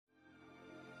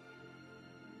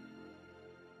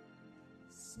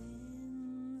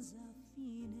senza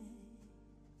fine,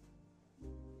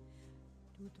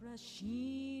 tu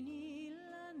trascini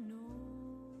la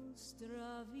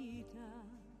nostra vita.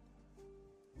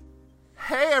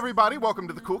 Hey everybody, welcome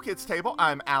to the Cool Kids Table.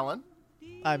 I'm Alan.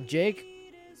 I'm Jake.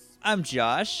 I'm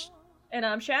Josh. And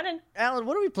I'm Shannon. Alan,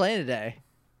 what are we playing today?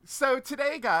 So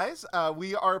today, guys,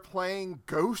 we are playing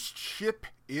Ghost Ship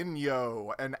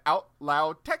Inyo, an out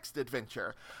loud text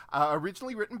adventure,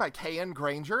 originally written by K.N.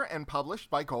 Granger and published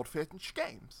by Goldfinch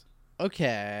Games.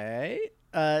 Okay.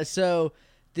 So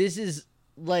this is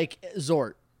like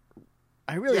Zork.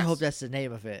 I really Yes. hope that's the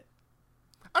name of it.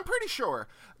 I'm pretty sure.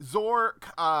 Zork,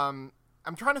 I'm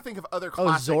trying to think of other Oh,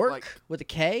 classic, Zork? like, With a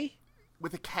K?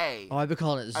 with a K. Oh, I've been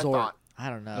calling it I Zork. thought. I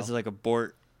don't know. This is like a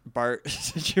Bart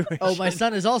situation. Oh, my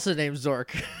son is also named Zork.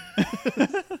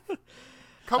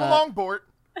 Come along, Bort.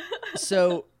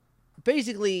 So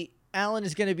basically, Alan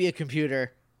is going to be a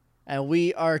computer, and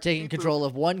we are taking control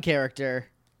of one character,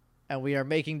 and we are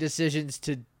making decisions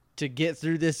to get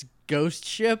through this ghost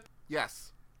ship.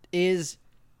 Yes, Is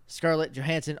Scarlett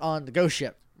Johansson on the ghost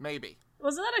ship? maybe.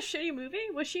 Wasn't that a shitty movie?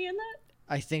 Was she in that?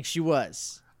 I think she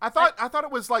was. I thought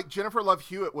it was like Jennifer Love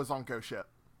Hewitt was on Ghost Ship.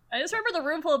 I just remember the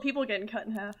room full of people getting cut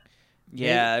in half.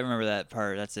 Yeah, I remember that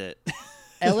part. That's it.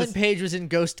 Ellen Page was in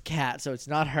Ghost Cat, so it's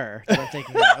not her that I'm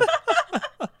thinking of.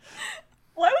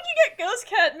 Why would you get Ghost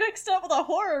Cat mixed up with a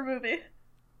horror movie?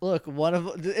 Look,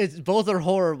 both are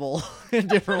horrible in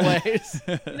different ways.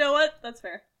 You know what? That's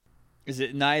fair. Is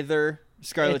it neither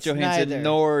Scarlett It's Johansson neither.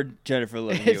 nor Jennifer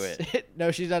Love Hewitt?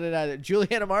 No, she's not in either.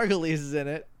 Juliana Margulies is in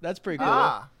it. That's pretty cool.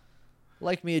 Ah,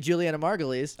 Like me, a Juliana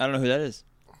Margulies. I don't know who that is.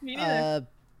 Me neither.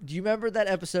 Do you remember that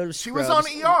episode of She Scrubs was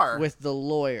on ER. with the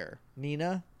lawyer,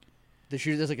 Nina?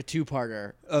 There's like a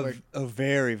two-parter. where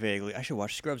Very vaguely. I should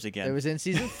watch Scrubs again. It was in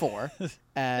season 4.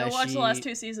 Don't watch the last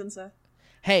 2 seasons, though.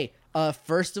 Hey,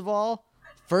 first of all,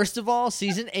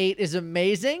 season 8 is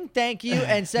amazing. Thank you.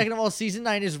 And second of all, season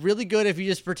 9 is really good if you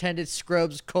just pretend it's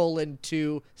Scrubs :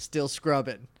 2 still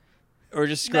scrubbing. Or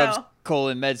just Scrubs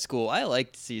No. Med School. I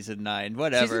liked season 9.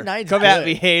 Whatever. Season 9's Come at good.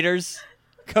 me, haters.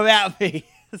 Come at me.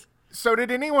 so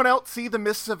did anyone else see The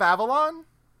Mists of Avalon?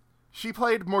 She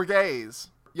played Morghese.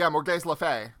 Yeah, Morghese Le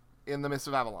Fay in The Mists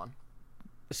of Avalon.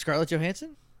 Scarlett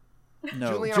Johansson?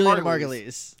 No. Juliana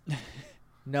Margulies.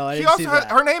 No, I She didn't see also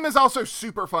that. her name is also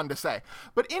super fun to say.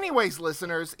 But anyways,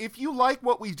 listeners, if you like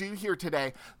what we do here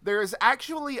today, there is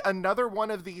actually another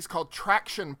one of these called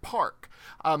Traction Park.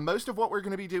 Most of what we're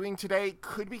going to be doing today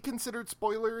could be considered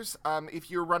spoilers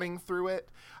if you're running through it,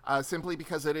 simply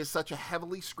because it is such a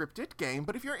heavily scripted game.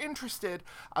 But if you're interested,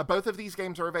 both of these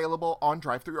games are available on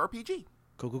DriveThruRPG.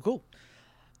 Cool.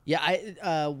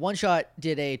 Yeah, One Shot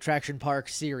did a Traction Park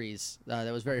series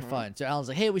that was very fun. So Alan's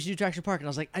like, hey, we should do Traction Park. And I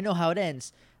was like, I know how it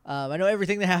ends. I know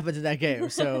everything that happens in that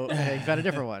game. So I found a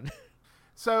different one.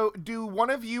 So do one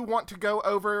of you want to go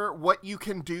over what you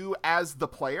can do as the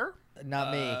player?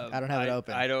 Not me. I don't have it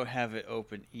open. I don't have it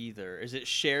open either. Is it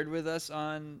shared with us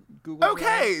on Google Drive?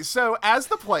 Okay, so as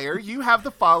the player, you have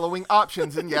the following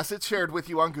options, and yes, it's shared with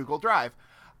you on Google Drive.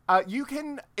 You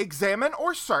can examine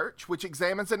or search, which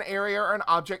examines an area or an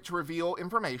object to reveal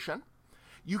information.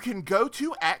 You can go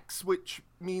to X, which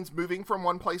means moving from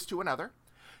one place to another.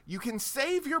 You can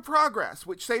save your progress,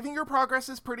 which saving your progress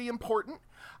is pretty important.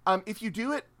 If you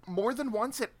do it more than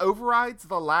once, it overrides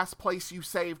the last place you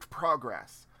saved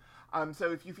progress.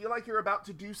 So if you feel like you're about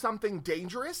to do something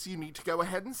dangerous, you need to go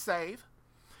ahead and save.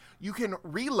 You can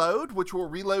reload, which will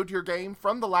reload your game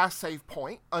from the last save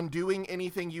point, undoing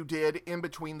anything you did in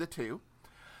between the two.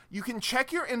 You can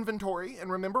check your inventory,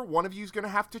 and remember, one of you is going to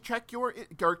have to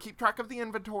keep track of the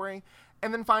inventory.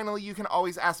 And then finally, you can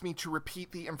always ask me to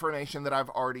repeat the information that I've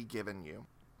already given you.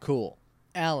 Cool.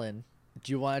 Alan,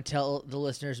 do you want to tell the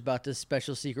listeners about the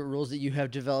special secret rules that you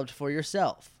have developed for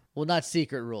yourself? Well, not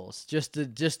secret rules, just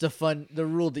the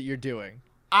rule that you're doing.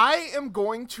 I am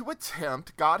going to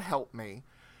attempt, God help me,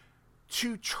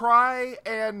 to try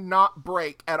and not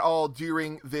break at all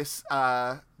during this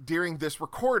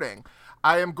recording.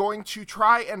 I am going to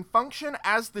try and function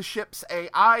as the ship's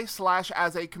AI /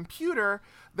 as a computer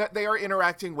that they are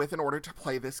interacting with in order to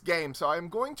play this game. So I am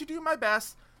going to do my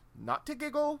best not to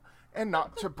giggle and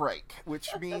not to break, which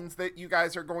means that you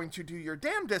guys are going to do your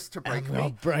damnedest to break I'll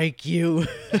me. break you.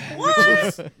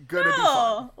 It's gonna be fun.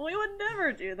 No, we would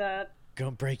never do that.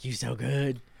 Gonna break you so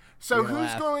good. So You're gonna who's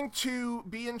laugh. going to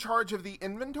be in charge of the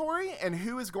inventory and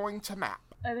who is going to map?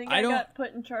 I think I I don't- got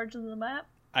put in charge of the map.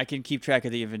 I can keep track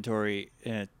of the inventory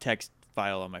in a text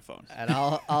file on my phone. And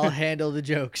I'll handle the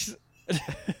jokes.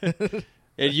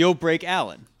 And you'll break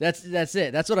Alan. That's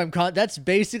it. That's what I'm that's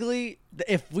basically,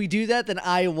 if we do that, then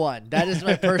I won. That is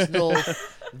my personal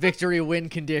Victory win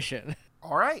condition.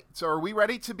 All right, so are we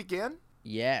ready to begin?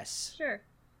 Yes. Sure.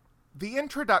 The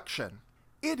introduction.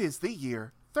 It is the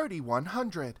year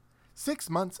 3100. 6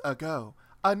 months ago,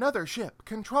 another ship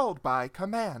controlled by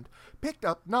command picked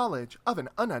up knowledge of an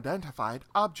unidentified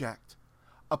object.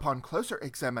 Upon closer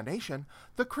examination,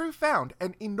 the crew found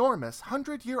an enormous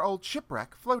 100-year-old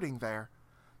shipwreck floating there.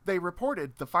 They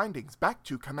reported the findings back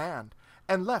to command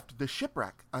and left the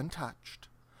shipwreck untouched.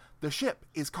 The ship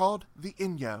is called the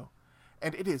Inyo,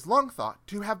 and it is long thought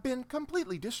to have been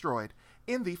completely destroyed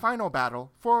in the final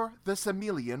battle for the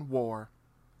Semelian War.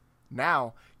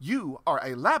 Now, you are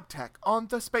a lab tech on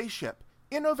the spaceship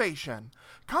Innovation,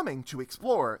 coming to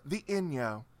explore the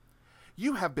Inyo.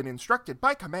 You have been instructed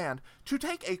by command to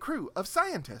take a crew of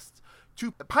scientists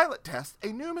to pilot test a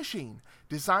new machine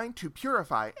designed to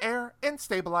purify air and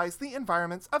stabilize the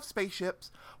environments of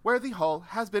spaceships where the hull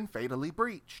has been fatally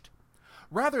breached.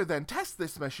 Rather than test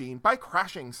this machine by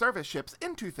crashing service ships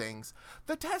into things,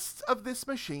 the tests of this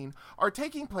machine are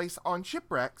taking place on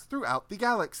shipwrecks throughout the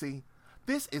galaxy.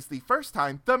 This is the first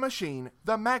time the machine,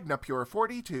 the MagnaPure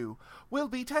 42, will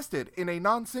be tested in a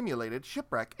non-simulated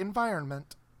shipwreck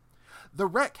environment. The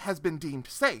wreck has been deemed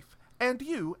safe, and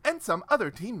you and some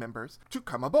other team members to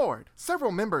come aboard.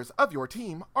 Several members of your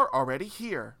team are already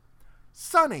here.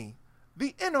 Sunny,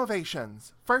 the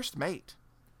Innovation's first mate.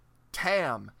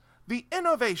 Tam, the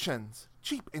Innovation's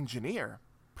chief engineer.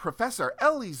 Professor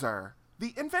Eliezer,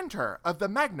 the inventor of the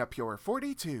MagnaPure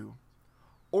 42.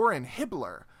 Oren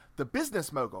Hibbler, the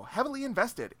business mogul heavily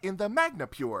invested in the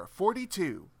MagnaPure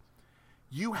 42.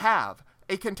 You have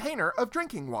a container of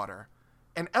drinking water,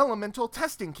 an elemental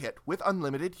testing kit with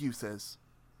unlimited uses.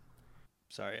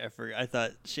 Sorry, I forgot. I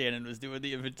thought Shannon was doing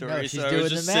the inventory, No, she's so I doing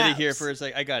was the just sitting here maps. for a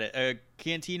sec. I got it. A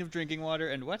canteen of drinking water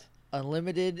and what?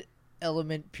 Unlimited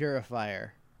element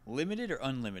purifier. Limited or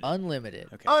unlimited? Unlimited.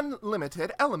 Okay.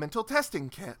 Unlimited elemental testing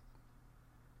kit.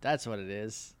 That's what it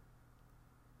is.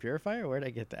 Purifier? Where'd I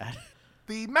get that?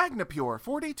 The MagnaPure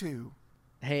 42.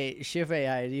 Hey, Shift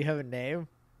AI, do you have a name?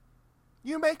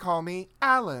 You may call me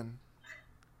Alan.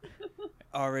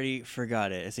 Already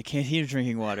forgot it. It's a canteen of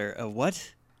drinking water. A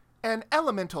what? An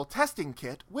elemental testing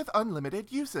kit with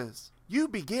unlimited uses. You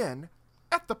begin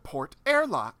at the port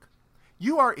airlock.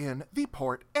 You are in the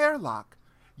port airlock.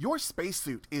 Your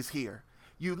spacesuit is here.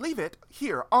 You leave it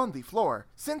here on the floor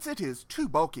since it is too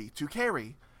bulky to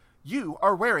carry. You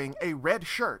are wearing a red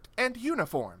shirt and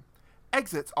uniform.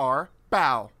 Exits are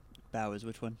bow. Bow is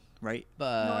which one? Right?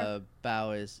 Bow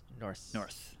is north.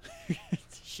 North.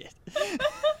 Shit.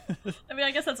 I mean,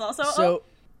 I guess that's also. So,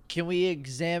 can we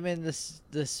examine the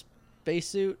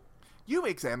spacesuit? You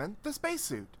examine the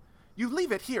spacesuit. You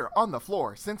leave it here on the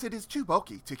floor since it is too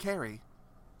bulky to carry.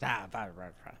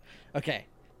 Okay.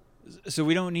 So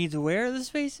we don't need to wear the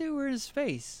spacesuit? We're in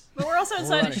space. But we're also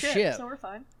inside on a a ship, ship. so we're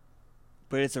fine.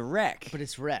 But it's a wreck. But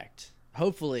it's wrecked.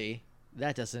 Hopefully,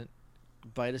 that doesn't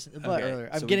bite us in the butt Okay, earlier.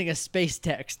 so I'm getting a space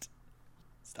text.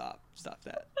 Stop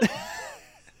that.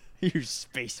 You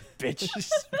space bitch.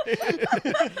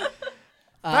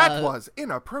 That was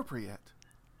inappropriate.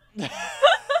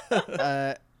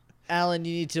 Alan,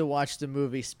 you need to watch the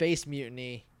movie Space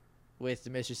Mutiny with the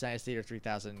Mystery Science Theater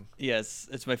 3000. Yes,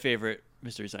 it's my favorite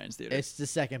Mystery Science Theater. It's the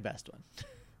second best one.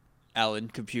 Alan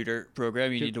computer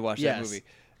program. You need to watch yes. that movie.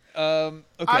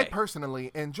 Okay. I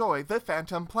personally enjoy The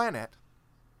Phantom Planet.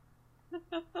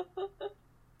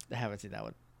 I haven't seen that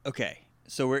one. Okay.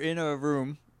 So we're in a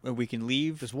room where we can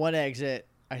leave. There's one exit.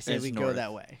 I say It's we go north.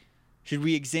 that way. Should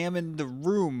we examine the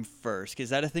room first? Is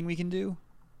that a thing we can do?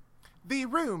 The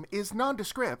room is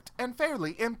nondescript and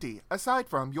fairly empty, aside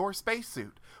from your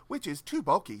spacesuit, which is too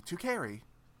bulky to carry.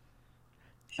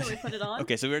 Should we put it on?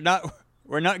 Okay, so we're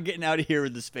not getting out of here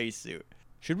with the spacesuit.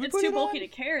 Should we It's put too it bulky on? to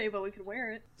carry, but we could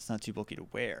wear it. It's not too bulky to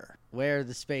wear. Wear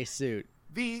the spacesuit.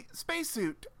 The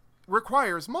spacesuit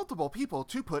requires multiple people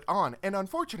to put on, and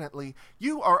unfortunately,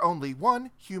 you are only one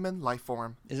human life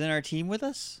form. Isn't our team with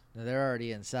us? No, they're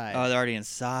already inside. Oh, they're already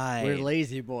inside. We're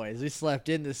lazy boys. We slept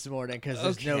in this morning because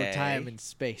there's no Okay. time in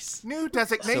space. New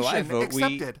designation vote we-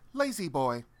 accepted. Lazy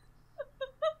boy.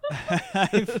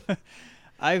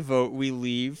 I vote we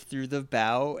leave through the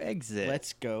bow exit.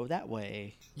 Let's go that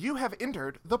way. You have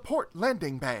entered the port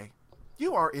landing bay.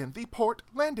 You are in the port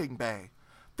landing bay.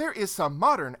 There is some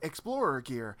modern explorer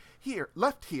gear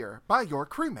left here by your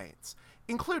crewmates,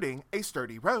 including a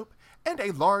sturdy rope and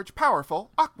a large, powerful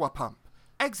aqua pump.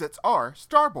 Exits are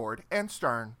starboard and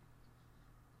stern.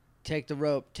 Take the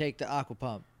rope. Take the aqua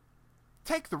pump.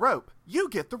 Take the rope. You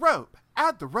get the rope.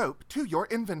 Add the rope to your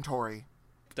inventory.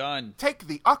 Done. Take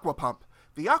the aqua pump.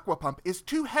 The aqua pump is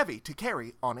too heavy to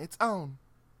carry on its own.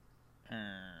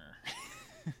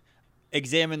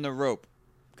 Examine the rope,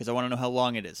 because I want to know how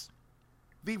long it is.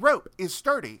 The rope is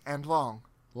sturdy and long.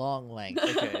 Long length.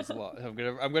 Okay, it's long.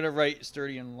 I'm gonna write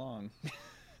sturdy and long.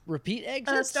 Repeat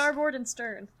exits. Starboard and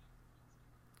stern.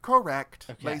 Correct,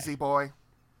 Okay. lazy boy.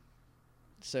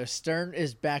 So stern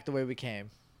is back the way we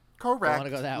came. Correct,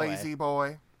 go that lazy way.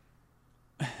 boy.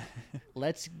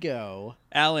 Let's go.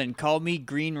 Alan, call me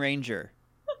Green Ranger.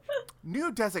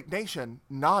 New designation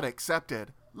not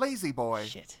accepted, lazy boy.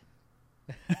 Shit.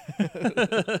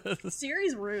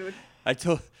 Siri's rude.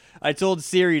 I told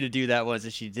Siri to do that once,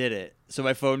 and she did it. So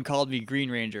my phone called me Green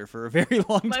Ranger for a very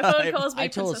long My time. phone calls me I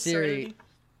told Princess Siri. Serenity.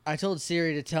 I told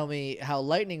Siri to tell me how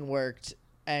lightning worked,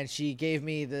 and she gave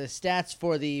me the stats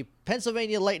for the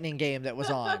Pennsylvania Lightning game that was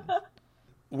on.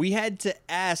 We had to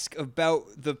ask about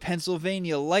the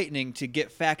Pennsylvania lightning to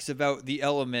get facts about the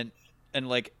element and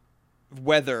like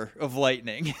weather of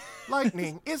lightning.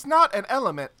 Lightning is not an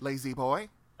element, lazy boy.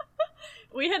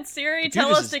 We had Siri Computers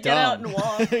tell us is to get out dumb. and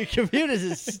walk. Computers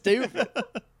is stupid.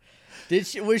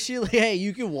 Was she like, hey,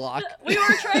 you can walk? We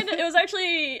were trying to. It was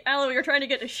actually Alan. We were trying to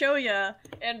get to Shoya,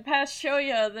 and past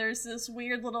Shoya, there's this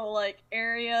weird little like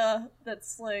area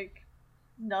that's like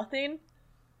nothing,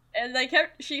 and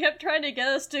she kept trying to get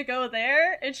us to go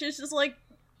there, and she's just like,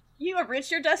 "You have reached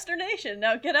your destination.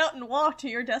 Now get out and walk to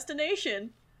your destination."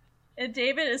 And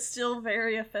David is still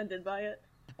very offended by it.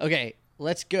 Okay,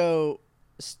 let's go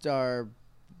Starburst.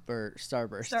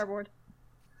 Starboard.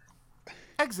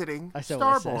 Exiting I said what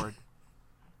I said. starboard.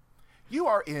 You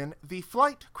are in the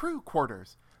flight crew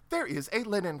quarters. There is a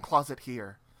linen closet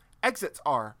here. Exits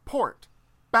are port,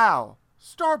 bow,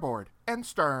 starboard, and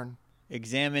stern.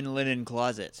 Examine linen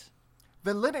closet.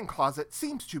 The linen closet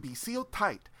seems to be sealed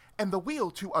tight, and the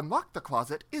wheel to unlock the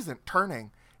closet isn't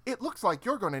turning. It looks like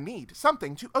you're going to need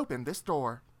something to open this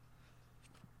door.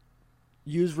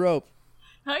 Use rope.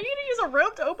 How are you gonna use a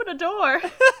rope to open a door?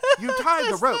 You tie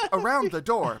the rope around the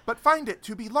door, but find it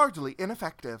to be largely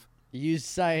ineffective. Use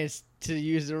science to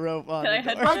use the rope on Can I the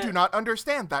head door. back? I do not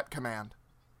understand that command.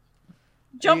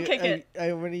 Jump kick it.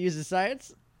 I want to use the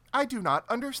science. I do not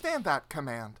understand that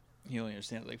command. You only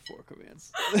understand like 4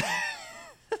 commands.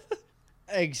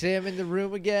 Examine the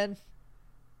room again.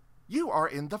 You are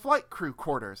in the flight crew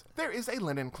quarters. There is a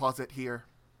linen closet here.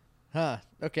 Huh.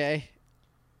 Okay.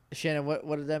 Shannon, what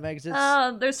are them exits?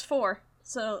 There's 4,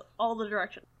 so all the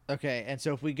directions. Okay, and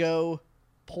so if we go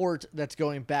port, that's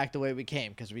going back the way we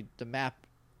came because the map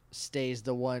stays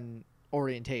the one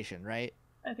orientation, right?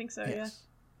 I think so. Yeah.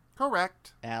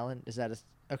 Correct. Alan, is that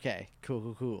okay?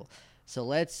 Cool. So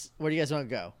where do you guys want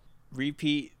to go?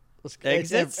 Repeat. Let's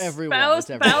Exits? It's everyone. Bow, It's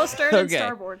everyone. bow, stern, and Okay.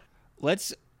 starboard.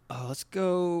 Let's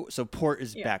go. So port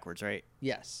is Yeah. backwards, right?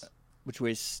 Yes. Which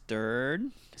way is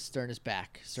stern? Stern is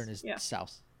back. Stern is Yeah.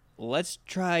 south. Let's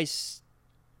try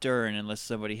stern unless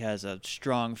somebody has a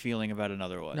strong feeling about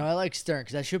another one. No, I like stern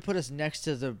because that should put us next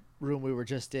to the room we were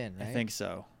just in. Right? I think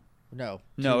so. No.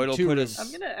 No, it'll two put rooms.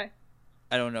 us- I'm gonna.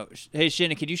 I don't know. Hey,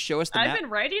 Shannon, could you show us the I've map? been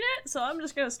writing it, so I'm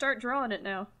just gonna start drawing it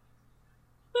now.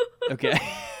 Okay.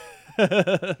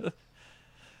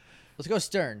 Let's go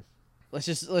stern. Let's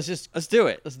do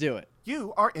it. let's do it.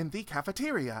 You are in the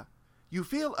cafeteria. You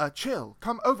feel a chill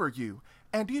come over you,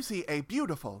 and you see a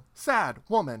beautiful, sad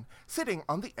woman sitting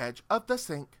on the edge of the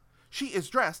sink. She is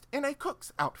dressed in a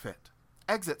cook's outfit.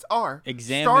 Exits are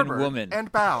Examine starboard woman.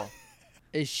 and bow.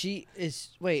 Is she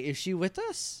with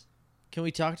us? Can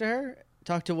we talk to her?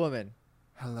 Talk to woman.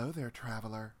 Hello there,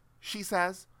 traveler. She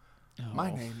says, My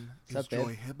name is What's up, babe?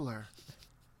 Joy Hibbler.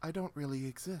 I don't really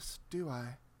exist, do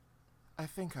I? I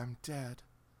think I'm dead.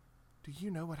 Do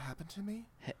you know what happened to me?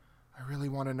 I really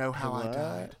want to know how I What?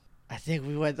 died. I think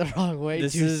we went the wrong way too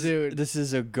soon. This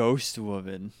is a ghost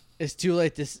woman. It's too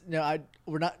late.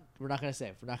 We're not gonna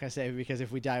save. We're not gonna save because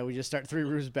if we die, we just start 3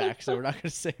 rooms back. So we're not gonna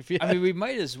save yet. I mean, we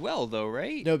might as well, though,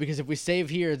 right? no, because if we save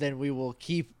here, then we will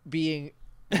keep being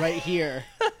right here.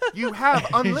 You have She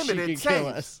unlimited can kill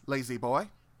saves, us. lazy boy.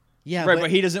 Yeah, Right, but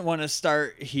he doesn't want to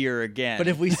start here again. But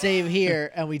if we save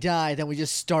here and we die, then we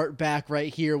just start back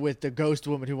right here with the ghost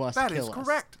woman who wants That to is kill us.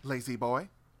 correct, lazy boy.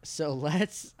 So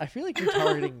I feel like you're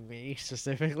targeting me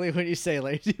specifically when you say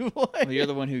lazy boy. Well, you're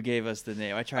the one who gave us the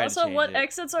name. I tried to Also, change what it.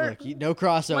 exits are Look, no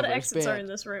crossover. what it's exits are banned. in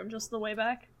this room? Just the way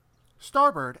back,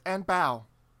 Starboard and bow.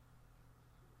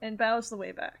 and bow's the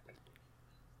way back.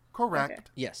 Correct. Okay.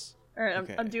 Yes. All right,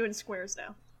 Okay. I'm doing squares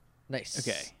now. Nice.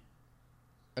 Okay.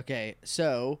 Okay,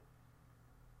 so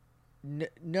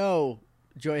no,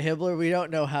 Joy Hibbler, we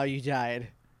don't know how you died.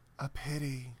 A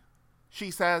pity. She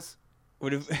says,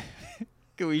 What if...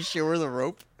 Can we show her the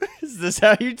rope? Is this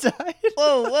how you died?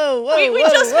 Whoa! We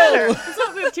just met her. Let's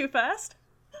not move too fast.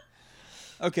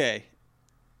 Okay.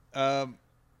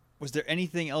 Was there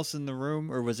anything else in the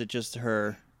room, or was it just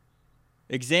her?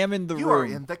 Examine the You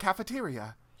room. are in the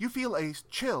cafeteria. You feel a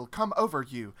chill come over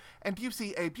you, and you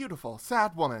see a beautiful,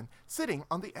 sad woman sitting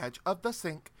on the edge of the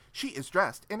sink. She is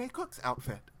dressed in a cook's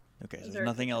outfit. Okay, so there there's a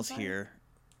nothing cooking else sign? here.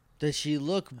 Does she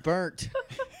look burnt?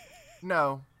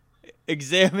 No.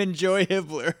 Examine Joy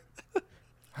Hibbler.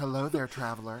 Hello there,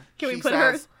 traveler. Can we She put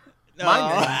her- says, My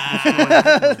name is Joy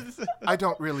Hibbler. I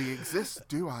don't really exist,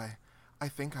 do I? I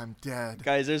think I'm dead.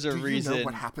 Guys, there's a Do you know reason.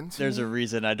 what happened to There's me? a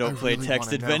reason I I don't play really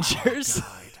text wanna know how I adventures.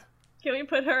 died. Can we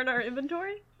put her in our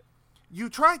inventory? You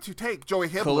try to take Joy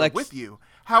Hibbler Collect- with you.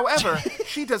 However,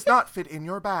 she does not fit in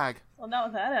your bag. Well, not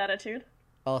with that attitude.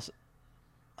 Also,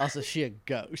 she a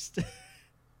ghost.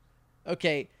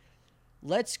 Okay,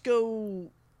 let's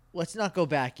go. Let's not go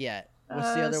back yet.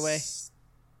 What's the other way?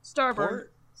 Starboard.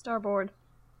 Port? Starboard.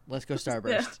 Let's go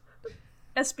starburst.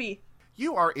 SB.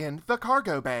 You are in the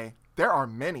cargo bay. There are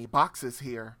many boxes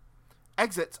here.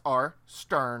 Exits are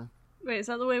stern. Wait, is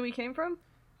that the way we came from?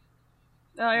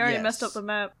 Oh, I already messed up Yes. the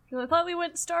map. 'Cause I thought we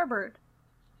went starboard.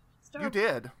 You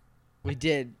did. We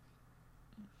did.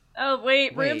 Oh,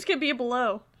 wait. Wait. Rooms can be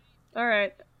below.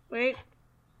 Alright. Wait.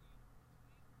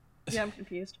 Yeah, I'm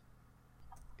confused.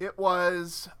 It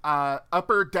was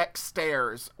upper deck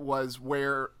stairs was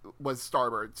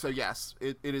starboard. So yes,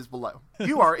 it is below.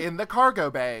 You are in the cargo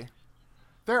bay.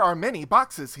 There are many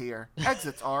boxes here.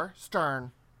 Exits are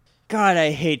stern. God,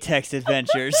 I hate text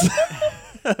adventures.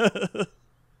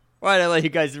 Why did I let you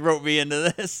guys rope me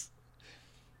into this?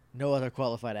 No other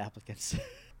qualified applicants.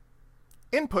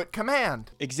 Input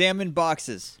command. Examine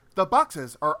boxes. The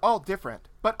boxes are all different,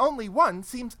 but only one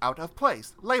seems out of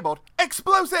place, labeled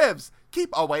explosives. Keep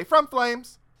away from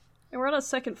flames. And we're on a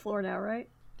second floor now, right?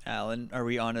 Alan, are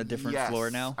we on a different Yes, floor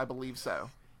now? I believe so.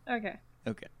 Okay.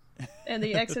 Okay. And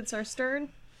the exits are stern?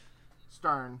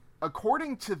 Stern.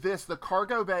 According to this, the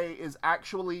cargo bay is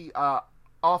actually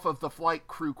off of the flight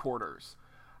crew quarters.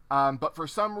 But for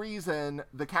some reason,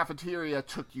 the cafeteria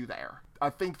took you there. I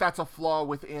think that's a flaw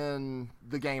within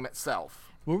the game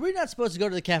itself. Were we not supposed to go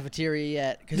to the cafeteria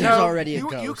yet? Because there's already a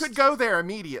ghost. You could go there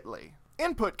immediately.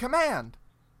 Input command.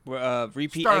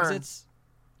 Repeat Stern. exits.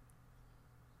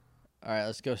 All right,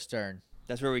 let's go stern.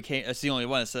 That's where we came. That's the only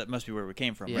one. So that must be where we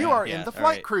came from. Yeah. Right? You are Yeah, in the all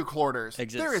flight right. crew quarters.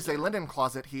 Exits. There is a linen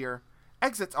closet here.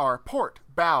 Exits are port,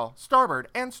 bow, starboard,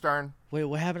 and stern. Wait,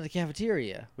 what happened to the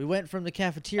cafeteria? We went from the I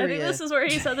cafeteria. think this is where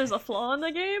he said there's a flaw in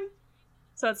the game.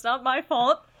 So it's not my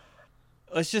fault.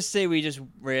 Let's just say we just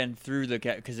ran through the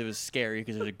cat because it was scary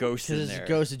because there's a ghost in Because there. there's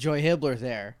a ghost of Joy Hibbler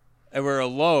there. And we're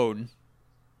alone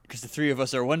because the three of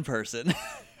us are one person.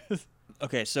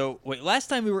 Okay, so wait. Last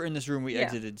time we were in this room, we Yeah.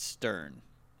 exited stern,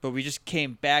 but we just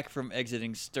came back from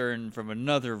exiting stern from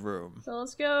another room So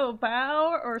let's go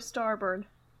bow or starboard.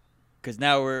 because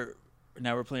now we're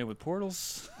playing with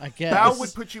portals. I guess. Bow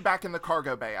would put you back in the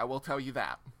cargo bay, I will tell you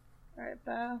that. Alright,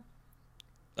 bow.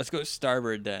 Let's go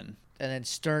starboard then. And then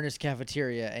stern is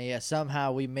cafeteria. And yeah,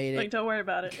 somehow we made it. Like, don't worry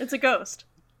about it. It's a ghost.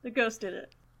 The ghost did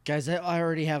it. Guys, I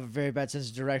already have a very bad sense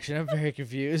of direction. I'm very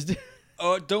confused.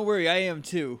 Oh, don't worry, I am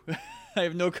too. I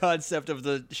have no concept of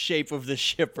the shape of the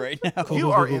ship right now. Cool.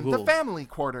 You are in the Cool. family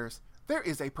quarters. There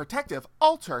is a protective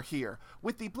altar here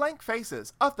with the blank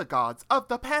faces of the gods of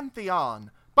the Pantheon,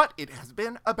 but it has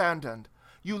been abandoned.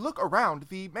 You look around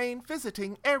the main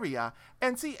visiting area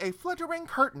and see a fluttering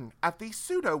curtain at the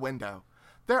pseudo window.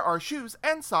 There are shoes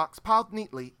and socks piled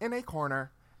neatly in a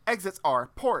corner. Exits are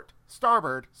port,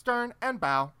 starboard, stern, and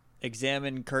bow.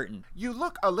 Examine curtain. You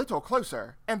look a little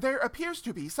closer, and there appears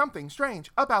to be something strange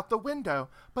about the window,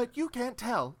 but you can't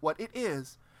tell what it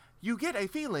is. You get a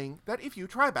feeling that if you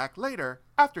try back later,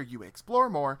 after you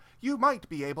explore more, you might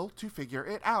be able to figure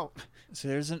it out. So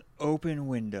there's an open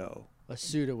window A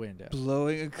pseudo window.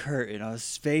 blowing a curtain on a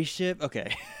spaceship.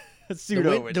 Okay, a The,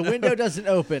 pseudo the window doesn't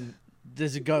open.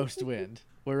 There's a ghost wind.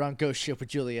 We're on ghost ship with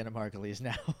Juliana Margulies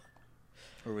now.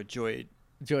 or with Joy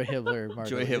Joy Hibbler Margulies.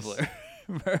 Joy Hibbler.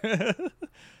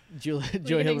 Joy We can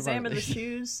Hibbler examine the Margulies.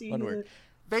 shoes, see One who word.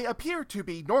 They appear to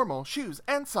be normal shoes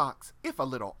and socks, if a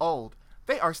little old.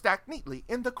 They are stacked neatly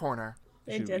in the corner.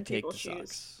 they Should we dead take people's the shoes.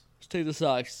 socks? Let's take the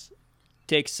socks.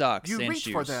 Take socks You and reach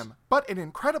shoes. for them, but an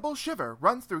incredible shiver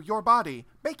runs through your body,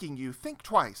 making you think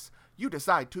twice. You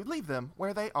decide to leave them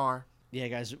where they are. Yeah,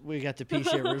 guys, we got the pea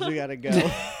shivers. We gotta go.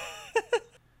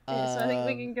 Okay, so I think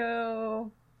we can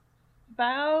go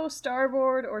bow,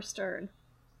 starboard, or stern.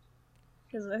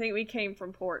 Because I think we came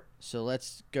from port. So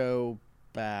let's go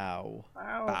bow.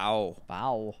 Wow. Bow.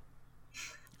 Bow.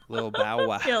 Little bow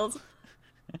wow. Kills.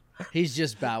 He's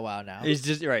just Bow Wow now. He's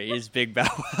just right. He's big bow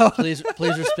wow. Please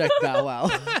respect Bow Wow.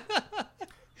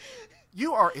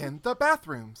 You are in the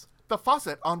bathrooms. The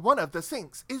faucet on one of the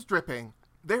sinks is dripping.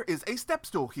 There is a step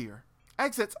stool here.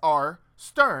 Exits are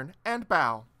stern and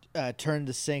bow. Turn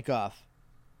the sink off.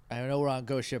 I know we're on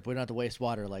Ghost Ship. We don't have to waste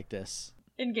water like this.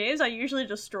 In games, I usually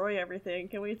destroy everything.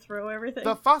 Can we throw everything?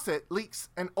 The faucet leaks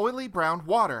an oily brown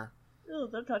water. Ew,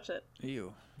 don't touch it.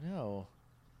 Ew. No.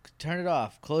 Turn it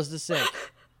off. Close the sink.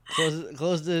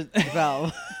 Close the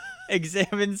valve.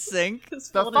 Examine sink.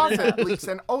 Just The filled it in. faucet leaks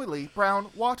an oily brown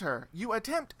water. You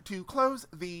attempt to close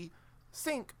the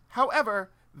sink.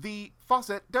 However, the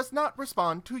faucet does not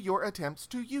respond to your attempts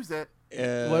to use it.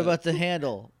 What about the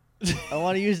handle? I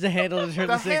want to use the handle to turn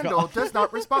The the sink handle off. does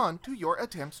not respond to your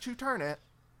attempts to turn it.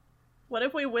 What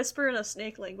if we whisper in a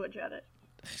snake language at it?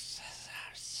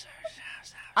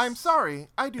 I'm sorry,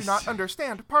 I do not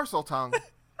understand parcel tongue.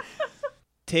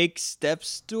 Take step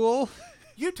stool.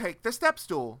 You take the step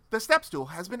stool. The step stool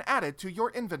has been added to your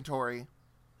inventory.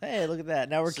 Hey, look at that.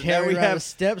 Now we're So now carrying we around a have-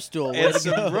 step stool. Way And to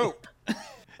some go. rope.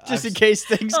 Just in case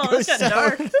things Oh, go this got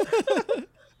south. dark.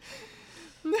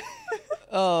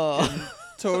 Oh,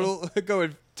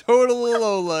 Going total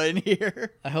Lola in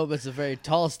here. I hope it's a very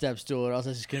tall step stool, or else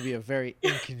it's just going to be a very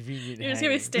inconvenient You're just gonna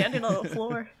be hanging. standing on the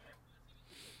floor.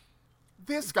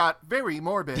 This got very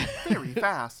morbid very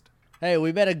fast. Hey,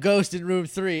 we met a ghost in room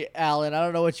 3, Alan. I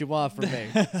don't know what you want from me.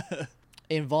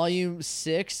 In volume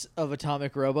 6 of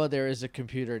Atomic Robo, there is a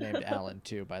computer named Alan,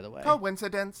 too, by the way.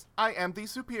 Coincidence, I am the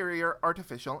superior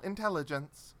artificial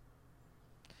intelligence.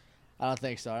 I don't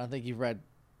think so. I don't think you've read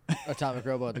Atomic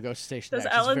Robo at the Ghost Station. Does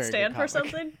X. It's a Alan very good stand for comic.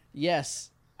 something? Yes.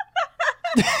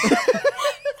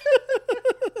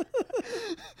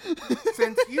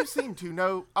 Since you seem to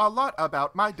know a lot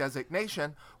about my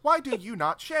designation, why do you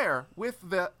not share with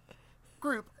the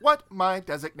group what my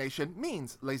designation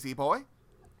means, lazy boy?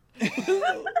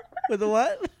 With the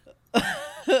what?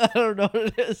 I don't know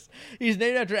what it is. He's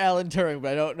named after Alan Turing,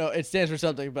 but I don't know. It stands for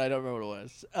something, but I don't remember what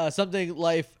it was. Something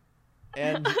life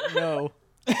and no.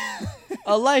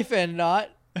 A life and not.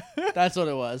 That's what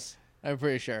it was. I'm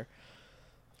pretty sure.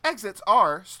 Exits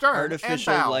are stern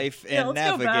Artificial and bow. life Yeah, and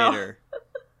let's go bow. navigator.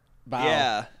 Bow.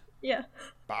 Yeah. Yeah.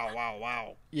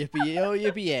 Yippee oh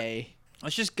yippee yay.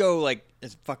 Let's just go like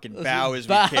as fucking bow as we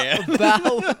bow, can.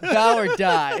 bow or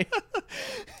die.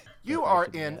 You Go are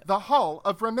back to in that. the Hall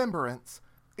of Remembrance.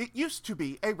 It used to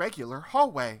be a regular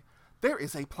hallway. There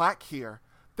is a plaque here.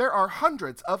 There are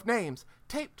hundreds of names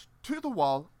taped to the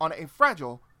wall on a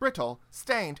fragile, brittle,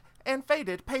 stained, and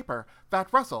faded paper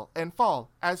that rustle and fall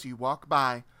as you walk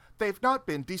by. They've not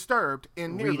been disturbed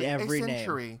in Read nearly a every name.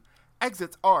 century.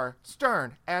 Exits are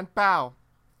stern and bow.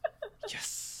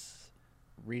 Yes.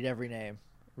 Read every name.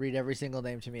 Read every single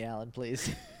name to me, Alan, please.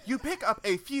 You pick up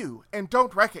a few and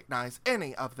don't recognize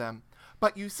any of them,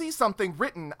 but you see something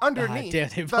written underneath damn,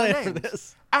 they the planned for names.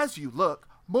 this. As you look,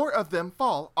 more of them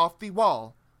fall off the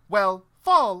wall. Well,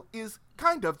 fall is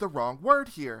kind of the wrong word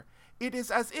here. It is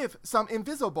as if some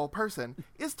invisible person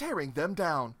is tearing them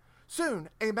down. Soon,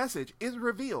 a message is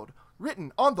revealed,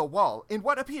 written on the wall in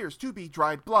what appears to be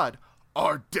dried blood.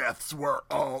 Our deaths were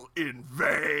all in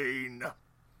vain.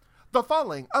 The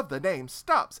falling of the names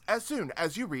stops as soon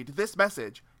as you read this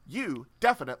message. You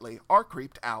definitely are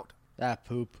creeped out. Ah,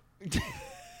 poop.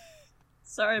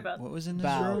 Sorry about that. What was in this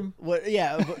Bow. room? What?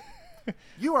 Yeah. But,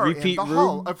 You are in Repeat the room?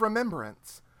 Hall of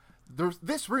Remembrance.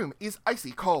 This room is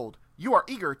icy cold. You are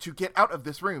eager to get out of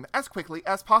this room as quickly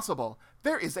as possible.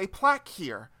 There is a plaque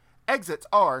here. Exits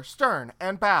are stern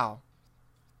and bow.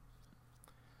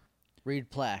 read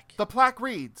plaque. The plaque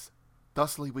reads,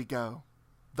 "Thusly we go,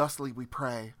 thusly we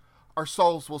pray. Our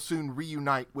souls will soon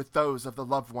reunite with those of the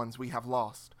loved ones we have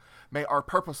lost. May our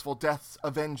purposeful deaths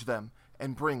avenge them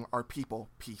and bring our people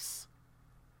peace."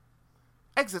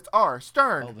 Exits are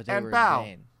stern Oh, but they and were in bow.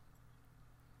 vain.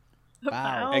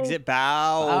 Bow. Exit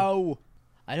bow. Ow.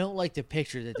 I don't like the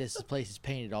picture that this place is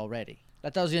painted already. I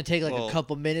thought it was going to take like Well- a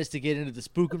couple minutes to get into the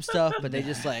spookum stuff, but they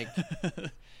just like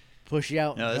push you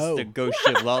out No, and this is go. the ghost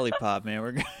ship lollipop, man.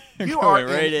 We're You are going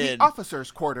right in in. the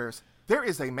officers' quarters. There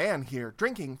is a man here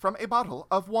drinking from a bottle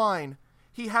of wine.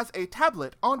 He has a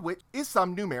tablet on which is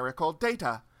some numerical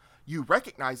data. You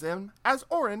recognize him as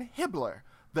Oren Hibbler,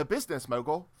 the business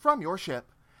mogul from your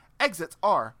ship. Exits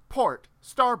are port,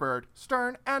 starboard,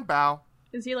 stern, and bow.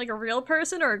 Is he like a real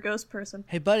person or a ghost person?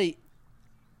 Hey, buddy.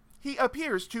 He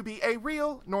appears to be a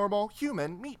real, normal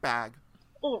human meatbag.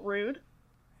 A little rude.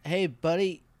 Hey,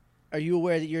 buddy. Are you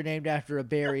aware that you're named after a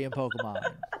berry in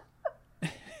Pokemon?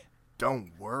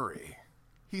 Don't worry,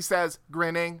 he says,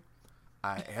 grinning.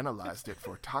 I analyzed it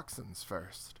for toxins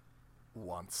first.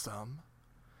 Want some?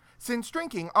 Since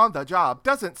drinking on the job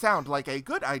doesn't sound like a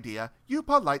good idea, you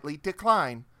politely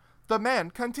decline. The man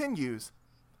continues.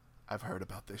 I've heard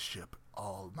about this ship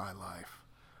all my life.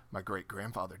 My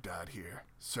great-grandfather died here,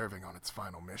 serving on its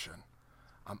final mission.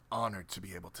 I'm honored to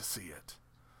be able to see it.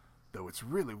 Though it's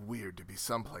really weird to be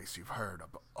someplace you've heard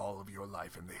of all of your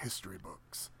life in the history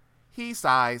books. He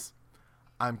sighs.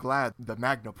 I'm glad the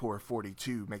Magnapore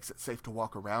 42 makes it safe to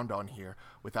walk around on here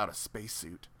without a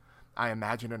spacesuit. I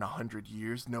imagine in 100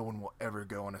 years, no one will ever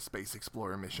go on a space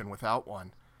explorer mission without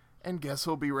one. And guess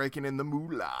who'll be raking in the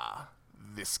moolah?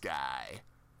 This guy.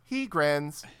 He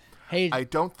grins. Hey, I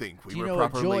don't think we do you were know a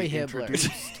properly Joy Hibbler?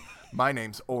 introduced. My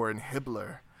name's Oren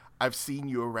Hibbler. I've seen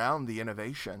you around the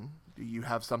innovation. Do you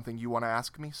have something you want to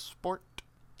ask me, sport?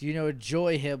 do you know a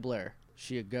Joy Hibbler?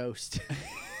 She a ghost.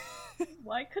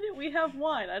 Why couldn't we have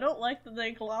wine? I don't like that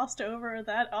they glossed over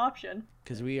that option.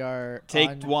 Because we are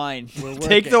Take wine. we're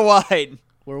Take working. the wine.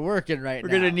 We're working right We're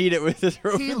now. gonna need it with this.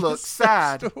 He looks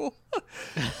sad.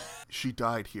 She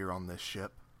died here on this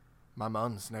ship. My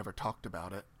mom's never talked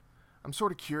about it. I'm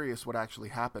sort of curious what actually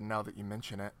happened now that you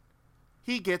mention it.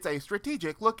 He gets a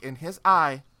strategic look in his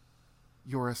eye.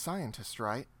 You're a scientist,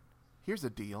 right? Here's a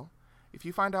deal. If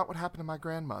you find out what happened to my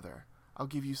grandmother, I'll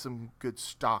give you some good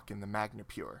stock in the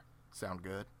Magnapure. Sound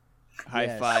good? High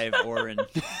Yes. five, Oren.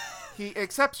 He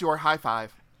accepts your high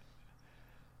five.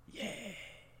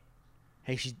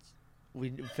 Hey, we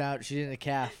found she's in a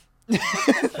calf.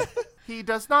 He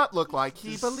does not look like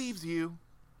he believes you.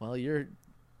 Well, you're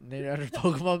named after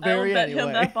Pokemon I will Berry bet anyway.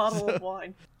 him that bottle of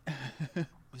wine.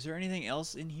 Was there anything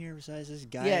else in here besides this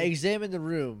guy? Yeah, examine the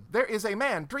room. There is a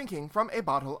man drinking from a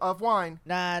bottle of wine.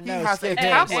 Nah, He no. has a skip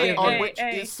tablet it, skip on it. which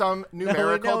hey. is some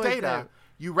numerical no, it's data. not.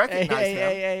 You Hey, recognize hey,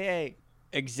 him. hey.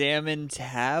 Examine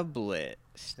tablet.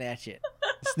 Snatch it.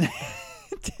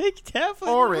 Take tablet.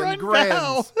 Oren run grins.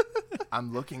 now.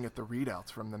 I'm looking at the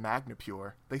readouts from the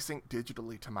Magnapure. They sync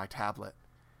digitally to my tablet.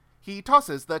 He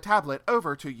tosses the tablet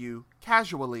over to you,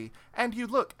 casually, and you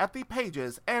look at the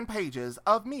pages and pages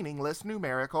of meaningless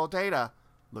numerical data.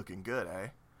 Looking good, eh?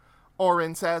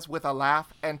 Oren says with a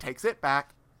laugh and takes it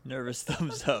back. Nervous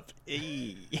thumbs up.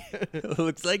 Hey.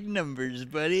 Looks like numbers,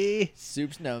 buddy.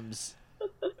 Soup's nums.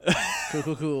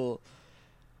 Cool.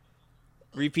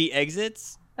 Repeat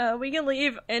exits. We can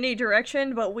leave any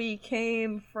direction, but we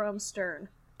came from Stern.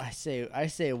 I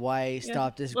say, why Yeah.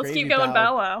 stop this? Let's gravy keep going,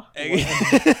 bow? Bow Wow.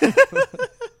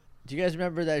 Do you guys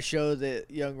remember that show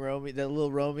that young Romeo, that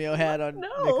little Romeo had on No.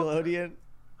 Nickelodeon?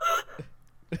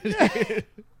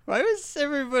 Why was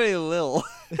everybody Lil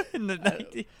in the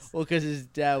 90s? Well, because his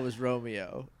dad was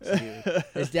Romeo. So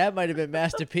his dad might have been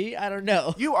Master P. I don't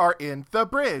know. You are in the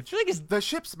bridge. feel like it's- The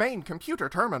ship's main computer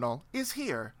terminal is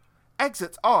here.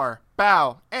 Exits are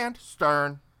bow and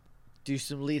stern. Do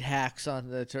some lead hacks on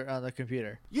the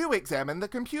computer. You examine the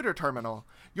computer terminal.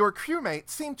 Your crewmates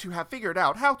seem to have figured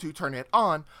out how to turn it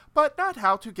on, but not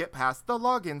how to get past the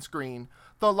login screen.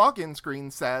 The login screen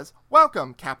says,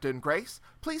 "Welcome, Captain Grace.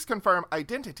 Please confirm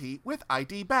identity with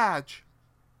ID badge."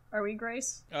 Are we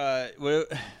Grace? What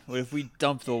if we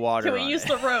dump the water Can we on use it?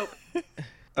 the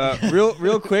rope?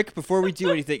 Real quick before we do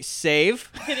anything,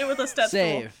 save. Hit it with a step stool.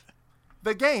 Save.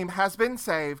 The game has been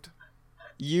saved.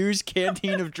 Use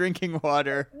canteen of drinking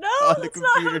water No, on the that's not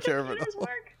how computer terminal. computers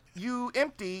work. You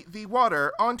empty the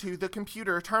water onto the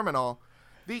computer terminal.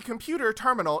 The computer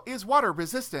terminal is water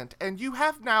resistant, and you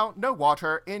have now no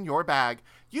water in your bag.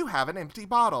 You have an empty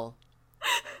bottle.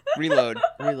 Reload.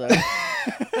 Reload.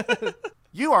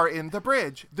 You are in the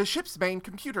bridge. The ship's main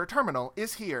computer terminal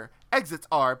is here. Exits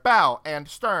are bow and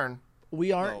stern.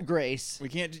 We aren't No. Grace. We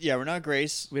can't. Yeah, we're not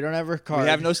Grace. We don't have her card. We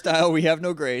have no style. We have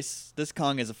no grace. This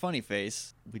Kong has a funny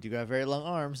face. We do have very long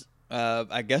arms.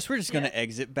 I guess we're just gonna Yeah.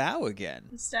 exit bow again.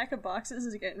 The stack of boxes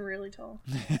is getting really tall.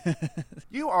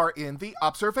 You are in the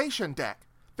observation deck.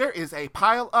 There is a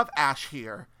pile of ash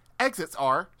here. Exits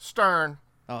are stern.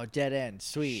 Oh, dead end.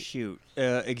 Sweet. Shoot.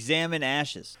 Examine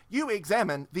ashes. You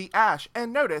examine the ash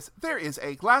and notice there is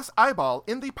a glass eyeball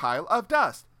in the pile of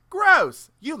dust. Gross!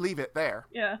 You leave it there.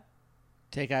 Yeah.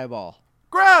 Take eyeball.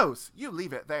 Gross! You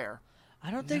leave it there. I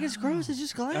don't think it's gross. It's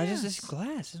just glass. This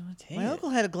glass. I don't want to take My it. uncle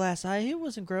had a glass eye. It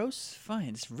wasn't gross. It's fine.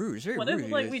 It's rude. It's very What rude.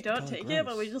 if like we to don't call take it,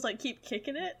 but we gross. just like keep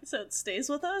kicking it so it stays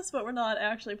with us, but we're not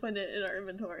actually putting it in our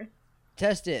inventory?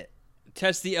 Test it.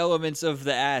 test the elements of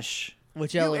the ash.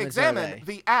 Which You elements are examine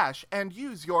they? the ash and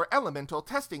use your elemental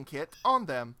testing kit on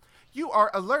them. You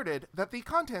are alerted that the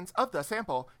contents of the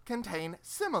sample contain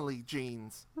simile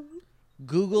genes.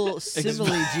 Google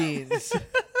simile genes.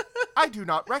 I do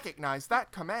not recognize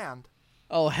that command.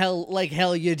 Oh hell! Like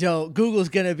hell, you don't. Google's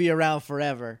gonna be around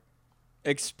forever.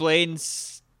 Explain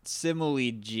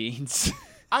simile genes.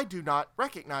 I do not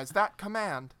recognize that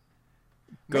command.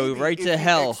 Go Maybe right if to you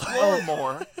hell. Explore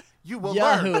more, you will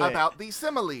Yahoo learn it. about the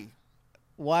simile.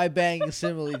 Why banging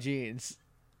simile jeans?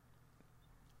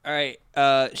 All right,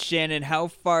 Shannon, how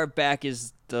far back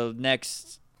is the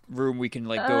next room we can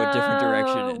like go a different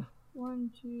direction in?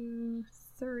 1, 2,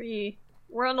 3.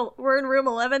 We're in room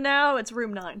 11 now. It's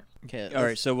room 9. Okay. All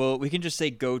right, so we can just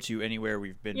say go to anywhere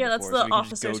we've been Yeah, that's before. the So we can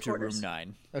just go officer's to quarters. room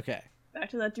 9. Okay.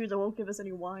 Back to that dude that won't give us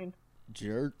any wine.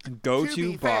 Jerk. Go To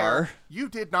to be bar. fair, you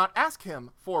did not ask him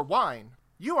for wine.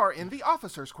 You are in the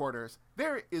officers' quarters.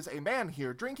 There is a man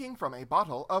here drinking from a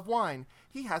bottle of wine.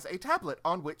 He has a tablet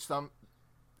on which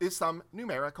is some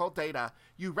numerical data.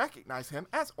 You recognize him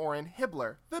as Oren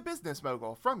Hibbler, the business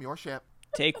mogul from your ship.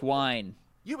 Take wine.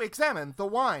 You examine the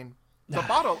wine. The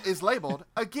bottle is labeled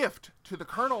a gift to the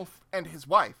colonel and his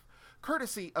wife,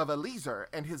 courtesy of Eliezer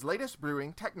and his latest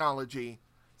brewing technology.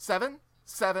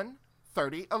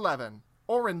 7/7/30/11.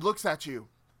 Oren looks at you.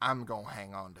 I'm gonna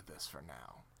hang on to this for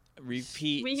now.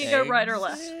 Repeat. We can go right or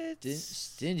left.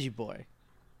 Stingy boy.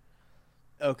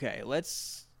 Okay,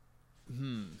 let's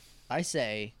I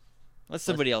say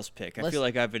somebody else pick. I let's- feel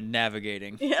like I've been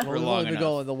navigating Yeah. for we've long only been enough.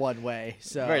 going the one way.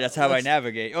 So Right, that's how I let's-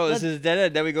 navigate. Oh, this let's- is a dead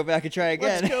end. Then we go back and try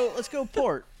again. Let's go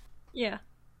port. Yeah.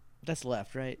 That's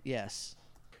left, right? Yes.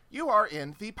 You are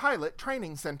in the pilot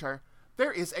training center.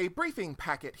 There is a briefing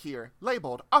packet here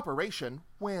labeled Operation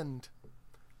Wind.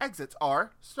 Exits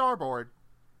are starboard.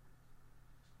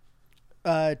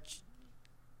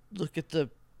 Look at the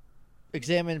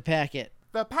examine packet.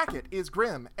 The packet is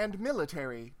grim and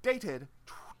military, dated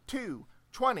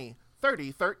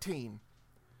 2/20/30/13.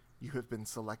 You have been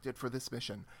selected for this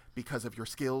mission because of your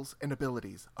skills and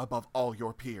abilities above all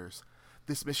your peers.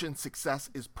 This mission's success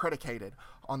is predicated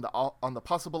on the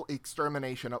possible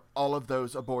extermination of all of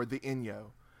those aboard the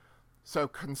Inyo. So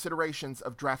considerations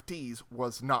of draftees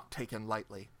was not taken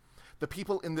lightly. The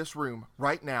people in this room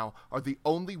right now are the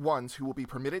only ones who will be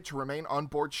permitted to remain on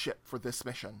board ship for this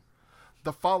mission.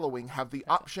 The following have the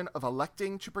option of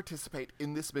electing to participate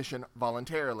in this mission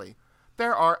voluntarily.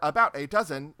 There are about a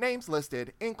dozen names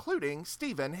listed, including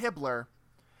Stephen Hibbler.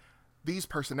 These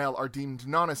personnel are deemed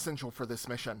non-essential for this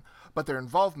mission, but their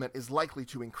involvement is likely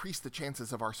to increase the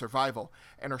chances of our survival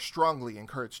and are strongly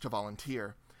encouraged to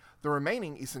volunteer. The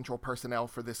remaining essential personnel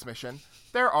for this mission,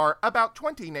 there are about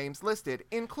 20 names listed,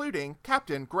 including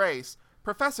Captain Grace,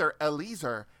 Professor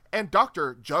Eliezer, and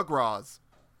Dr. Jugraz.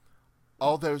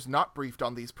 All those not briefed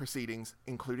on these proceedings,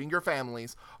 including your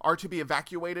families, are to be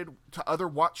evacuated to other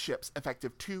watch ships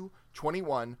effective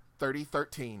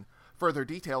 2/21/30/13. Further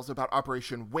details about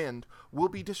Operation Wind will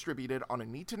be distributed on a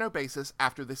need-to-know basis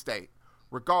after this date.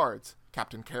 Regards,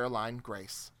 Captain Caroline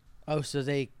Grace. Oh, so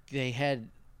they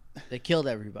killed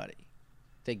everybody.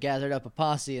 They gathered up a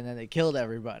posse and then they killed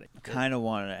everybody. Kind of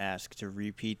wanted to ask to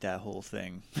repeat that whole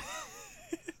thing,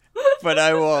 but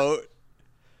I won't,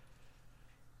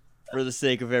 for the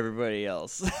sake of everybody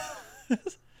else.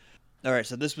 All right,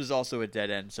 so this was also a dead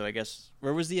end. So I guess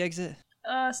where was the exit?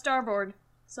 Starboard.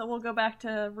 So we'll go back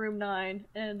to room 9,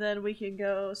 and then we can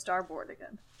go starboard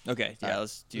again. Okay, yeah,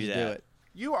 let's do Let's that. do it.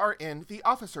 You are in the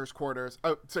officers' quarters.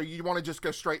 Oh, so you want to just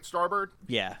go straight starboard?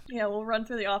 Yeah, Yeah, we'll run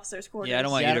through the officers' quarters. yeah. I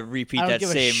don't want Yeah, you I to don't- repeat I don't that give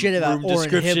a same shit about room Oren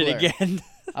description Hibbler. again.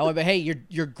 I went, but hey,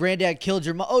 your granddad killed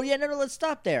your mom. Oh yeah, no, let's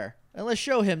stop there and let's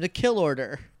show him the kill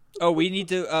order. Oh, we need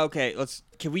to. Okay,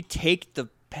 can we take the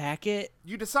packet?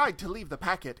 You decide to leave the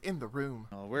packet in the room.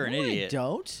 Oh, we're an No, I idiot.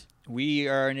 don't. We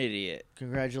are an idiot.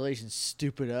 Congratulations,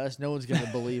 stupid us. No one's gonna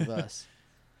believe us.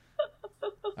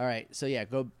 All right, so yeah,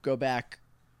 go back.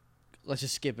 Let's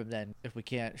just skip him then if we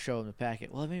can't show him the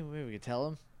packet. Well, maybe we could tell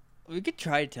him. We could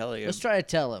try to tell you. Let's try to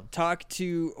tell him. Talk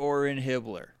to Oren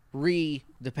Hibbler.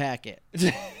 The packet.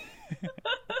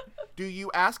 Do you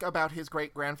ask about his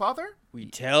great-grandfather? We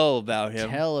tell about him.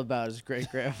 Tell about his great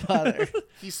grandfather.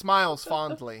 He smiles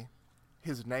fondly.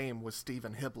 His name was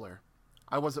Stephen Hibbler.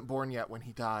 I wasn't born yet when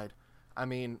he died. I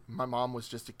mean, my mom was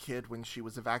just a kid when she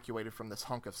was evacuated from this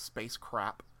hunk of space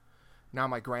crap. Now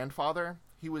my grandfather,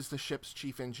 he was the ship's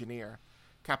chief engineer.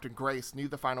 Captain Grace knew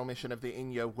the final mission of the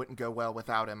Inyo wouldn't go well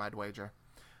without him, I'd wager.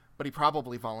 But he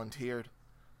probably volunteered.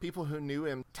 People who knew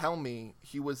him tell me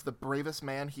he was the bravest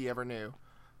man he ever knew.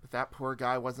 But that poor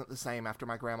guy wasn't the same after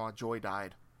my grandma Joy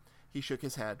died. He shook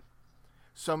his head.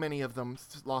 So many of them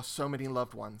lost so many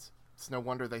loved ones. It's no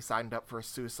wonder they signed up for a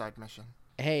suicide mission.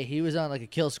 Hey, he was on like a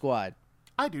kill squad.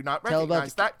 I do not Tell about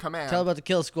recognize the- that command. Tell about the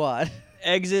kill squad.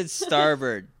 Exit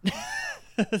starboard.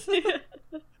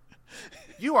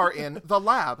 You are in the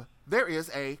lab. There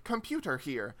is a computer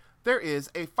here. There is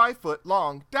a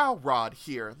 5-foot-long dowel rod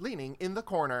here, leaning in the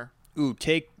corner. Ooh,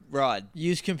 take Rod.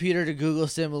 Use computer to Google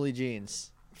simile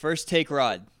jeans. First, take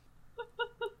Rod.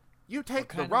 You take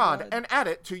the kind of rod rod? and add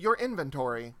it to your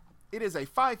inventory. It is a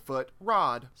 5-foot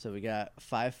rod. So we got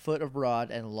 5 foot of rod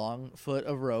and long foot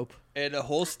of rope And a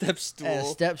whole step stool. and a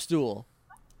step stool.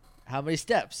 How many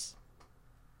steps?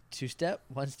 2 step?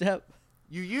 1 step?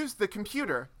 You use the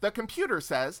computer. The computer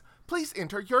says, please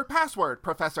enter your password,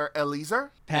 Professor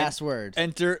Eliezer. Password.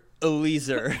 Enter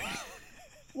Eliezer.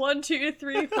 1, 2,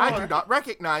 3, 4. I do not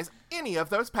recognize any of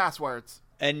those passwords.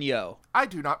 And yo. I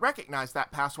do not recognize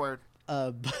that password.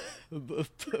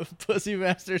 Pussy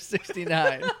Master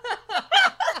 69.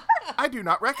 I do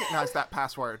not recognize that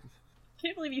password.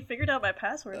 Can't believe you figured out my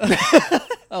password.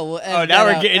 Oh, well. Oh, now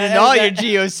we're getting into all your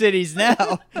GeoCities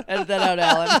now. Edit that out,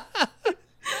 Alan.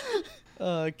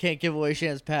 Can't give away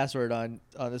Shan's password on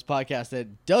this podcast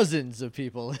that dozens of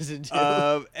people listen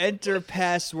to. Enter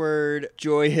password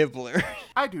Joy Hibbler.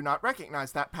 I do not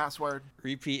recognize that password.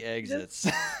 Repeat exits.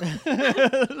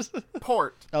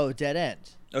 Port. Oh, dead end.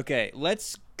 Okay,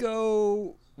 let's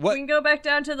go. We What? can go back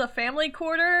down to the family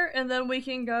quarter, and then we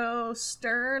can go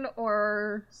stern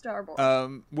or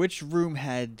starboard. Which room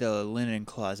had the linen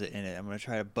closet in it? I'm gonna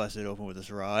try to bust it open with this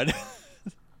rod.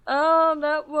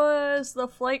 That was the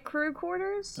flight crew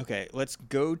quarters. Okay, let's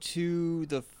go to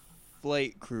the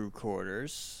flight crew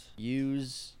quarters.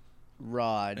 Use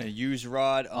rod Use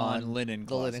rod on linen the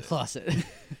closet. linen closet.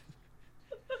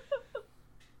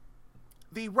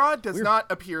 The rod does not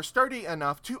appear sturdy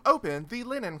enough to open the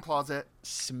linen closet.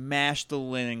 Smash the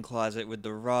linen closet with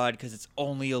the rod because it's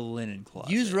only a linen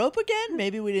closet. Use rope again?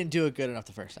 Maybe we didn't do it good enough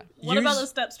the first time. What about the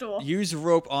step stool? Use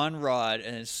rope on rod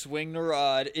and then swing the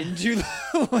rod into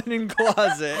the linen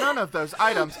closet. None of those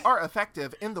items are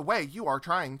effective in the way you are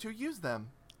trying to use them.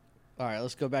 All right,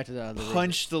 let's go back to the other room.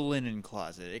 Punch the linen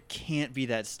closet. It can't be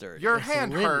that sturdy. Your It's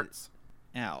hand linen. hurts.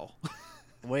 Ow.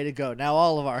 Way to go. Now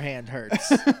all of our hand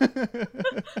hurts.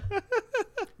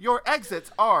 Your exits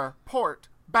are port,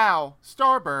 bow,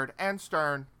 starboard, and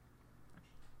stern.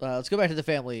 Let's go back to the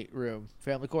family room.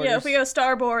 Family quarters. Yeah, if we go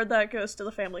starboard, that goes to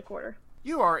the family quarter.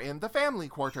 You are in the family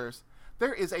quarters.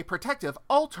 There is a protective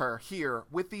altar here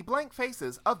with the blank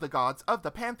faces of the gods of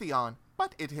the pantheon,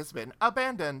 but it has been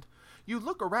abandoned. You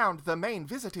look around the main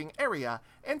visiting area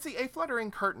and see a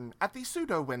fluttering curtain at the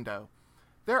pseudo window.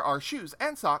 There are shoes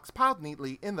and socks piled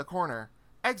neatly in the corner.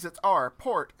 Exits are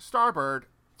port, starboard,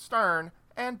 stern,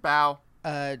 and bow.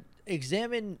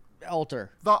 Examine altar.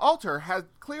 The altar has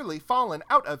clearly fallen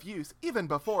out of use even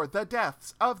before the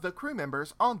deaths of the crew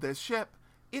members on this ship.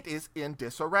 It is in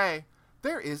disarray.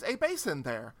 There is a basin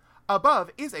there. Above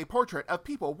is a portrait of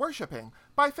people worshipping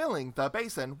by filling the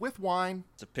basin with wine.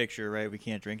 It's a picture, right? We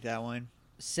can't drink that wine.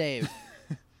 Save.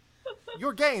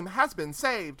 Your game has been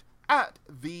saved at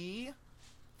the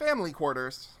family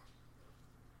quarters.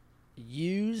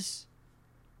 Use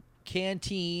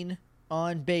canteen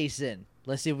on basin.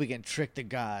 Let's see if we can trick the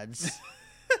gods.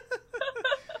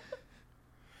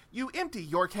 You empty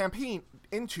your canteen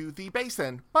into the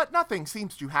basin, but nothing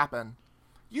seems to happen.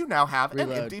 You now have an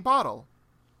Reload. empty bottle.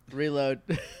 Reload.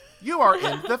 You are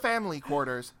in the family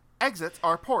quarters. Exits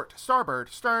are port,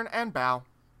 starboard, stern, and bow.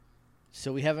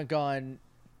 So we haven't gone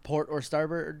port or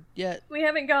starboard yet? We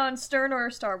haven't gone stern or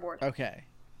starboard. Okay.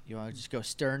 You want to just go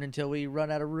stern until we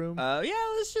run out of room?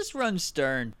 Yeah, let's just run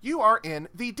stern. You are in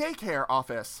the daycare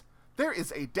office. There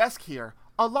is a desk here,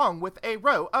 along with a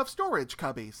row of storage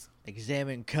cubbies.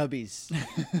 Examine cubbies.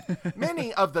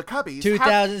 Many of the cubbies have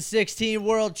 2016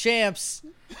 world champs.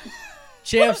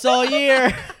 Champs all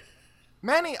year.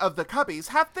 Many of the cubbies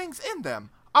have things in them,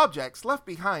 objects left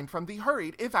behind from the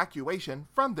hurried evacuation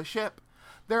from the ship.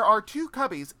 There are 2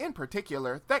 cubbies in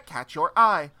particular that catch your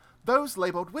eye, those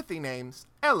labeled with the names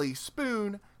Ellie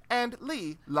Spoon and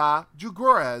Lee La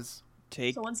Jugores.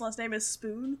 Take So one's last name is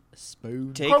Spoon.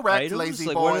 Spoon. Correct, items? lazy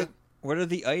Like, boy. What are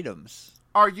the items?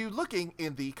 Are you looking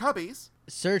in the cubbies?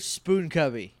 Search spoon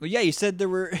cubby. Well, yeah, you said there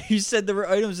were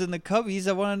items in the cubbies.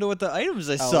 I want to know what the items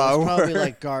I Oh, saw it's probably were.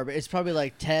 like garbage. It's probably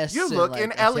like tests. You and, look like,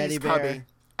 in a Ellie's teddy bear. cubby.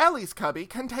 Ellie's cubby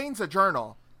contains a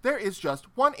journal. There is just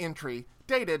one entry,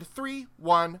 dated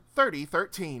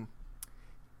 3/1/3013.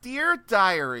 Dear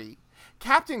Diary,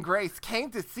 Captain Grace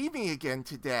came to see me again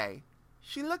today.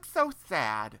 She looks so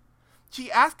sad. She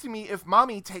asked me if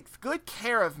Mommy takes good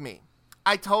care of me.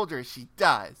 I told her she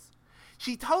does.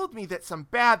 She told me that some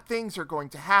bad things are going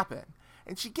to happen,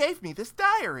 and she gave me this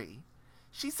diary.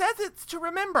 She says it's to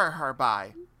remember her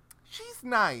by. She's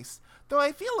nice, though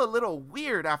I feel a little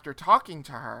weird after talking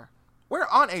to her. We're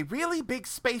on a really big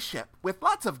spaceship with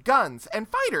lots of guns and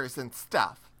fighters and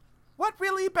stuff. What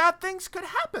really bad things could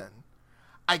happen?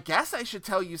 I guess I should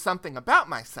tell you something about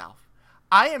myself.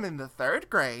 I am in the 3rd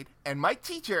grade, and my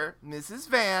teacher, Mrs.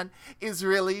 Van, is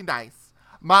really nice.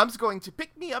 Mom's going to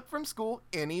pick me up from school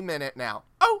any minute now.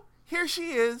 Oh, here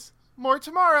she is, More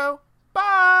tomorrow.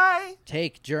 Bye!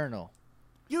 Take journal.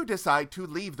 You decide to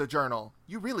leave the journal.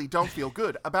 You really don't feel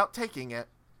good about taking it.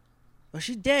 Oh,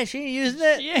 she dead. She ain't using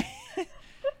it.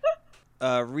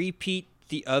 Yeah. Repeat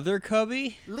the other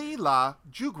cubby. Leela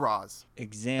Jugraz.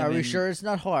 Examine. Are we sure it's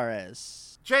not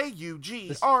Juarez?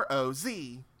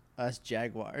 Jugroz. Us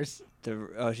Jaguars.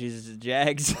 She's a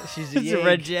Jags. She's a It's a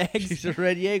red Jags. She's a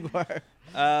red Jaguar.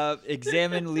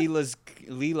 Examine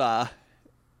Leela,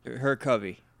 her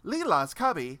cubby. Leela's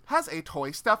cubby has a toy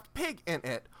stuffed pig in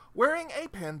it, wearing a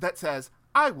pin that says,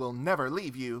 "I will never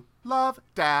leave you. Love,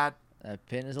 Dad." That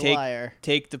pin is a liar.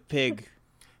 Take the pig.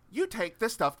 You take the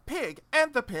stuffed pig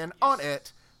and the pin on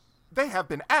it. They have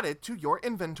been added to your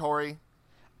inventory.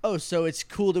 Oh, so it's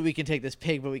cool that we can take this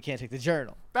pig, but we can't take the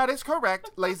journal. That is correct,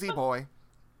 lazy boy.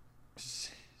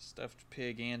 Stuffed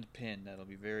pig and pin. That'll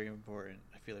be very important.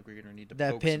 I feel like we're gonna need to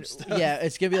That poke pin, some stuff. yeah,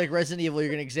 it's gonna be like Resident Evil.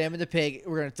 You're gonna examine the pig.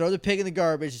 We're gonna throw the pig in the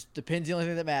garbage. The pin's the only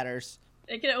thing that matters.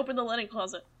 It can open the linen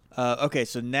closet. Okay,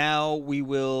 so now we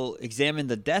will examine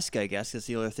the desk, I guess. That's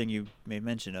the other thing you made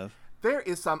mention of. There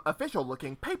is some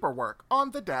official-looking paperwork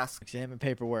on the desk. Examine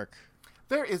paperwork.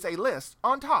 There is a list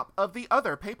on top of the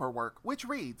other paperwork, which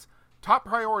reads, Top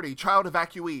priority child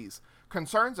evacuees.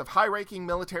 Concerns of high-ranking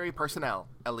military personnel.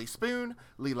 Ellie Spoon,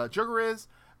 Leela Jugariz,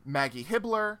 Maggie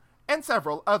Hibbler, and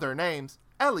several other names.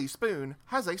 Ellie Spoon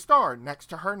has a star next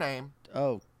to her name.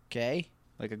 Okay.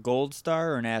 Like a gold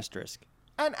star or an asterisk?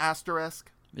 An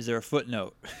asterisk. Is there a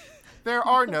footnote? There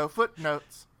are no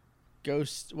footnotes.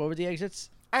 Ghost. What were the exits?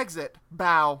 Exit.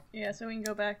 Bow. Yeah, so we can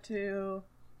go back to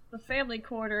the family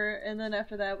quarter, and then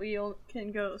after that we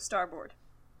can go starboard.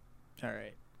 All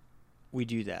right. We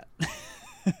do that.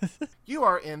 You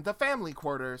are in the family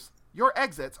quarters. Your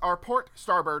exits are port,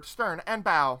 starboard, stern, and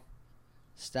bow.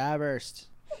 Starburst.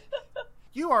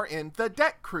 You are in the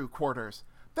deck crew quarters.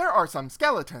 There are some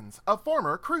skeletons of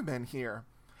former crewmen here.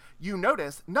 You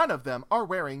notice none of them are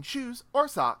wearing shoes or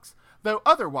socks, though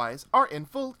otherwise are in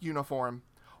full uniform.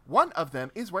 One of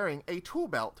them is wearing a tool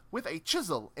belt with a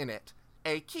chisel in it.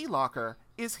 A key locker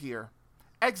is here.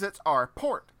 Exits are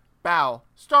port, bow,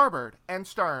 starboard, and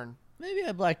stern. Maybe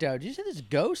I blacked out. Did you say there's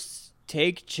ghosts?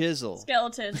 Take chisel.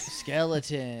 Skeletons.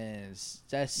 Skeletons.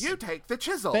 That's You take the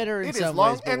chisel. Better in It is some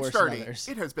long ways, but and worse in sturdy. others.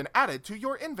 It has been added to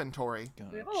your inventory.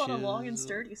 We have a lot of long and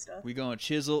sturdy stuff. We gonna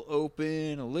chisel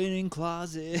open a linen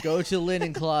closet. go to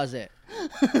linen closet.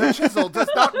 The chisel does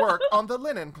not work on the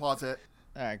linen closet.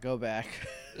 All right, go back.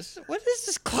 What is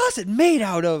this closet made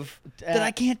out of that Uh,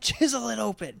 I can't chisel it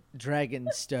open?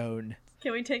 Dragonstone.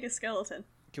 Can we take a skeleton?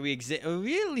 Can we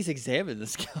at least examine the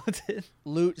skeleton?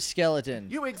 Loot skeleton.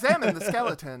 You examine the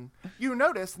skeleton. You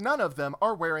notice none of them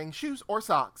are wearing shoes or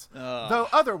socks, Ugh. though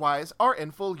otherwise are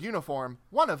in full uniform.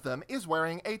 One of them is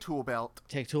wearing a tool belt.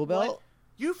 Take tool belt.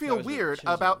 You feel Those are weird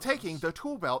chisel about ones. taking the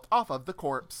tool belt off of the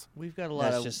corpse. We've got a lot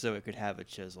That's of. just so it could have a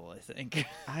chisel, I think.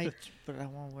 But I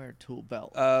want to wear a tool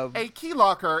belt. A key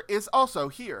locker is also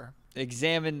here.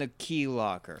 Examine the key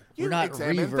locker. You We're not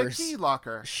examine Reavers, the key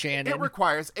locker. Shannon. It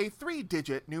requires a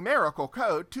 3-digit numerical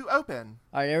code to open.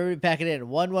 All right, everybody, pack it in.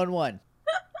 111.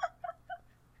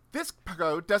 This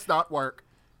code does not work.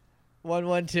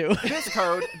 112. This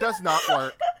code does not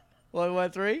work.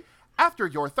 113. After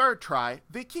your third try,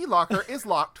 the key locker is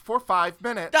locked for 5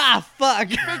 minutes. Ah, fuck.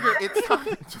 Figure it's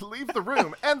time to leave the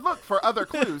room and look for other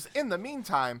clues. In the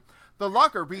meantime, the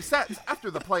locker resets after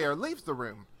the player leaves the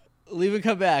room. Leave and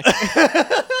come back.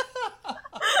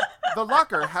 The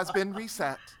locker has been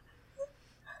reset.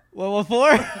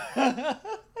 114.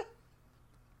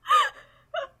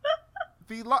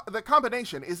 The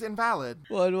combination is invalid.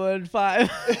 115.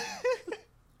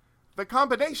 The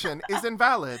combination is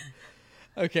invalid.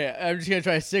 Okay, I'm just gonna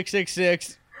try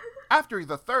 666. After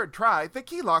the third try, the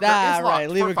key locker Ah, is right, locked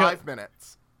leave for it go- 5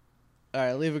 minutes. All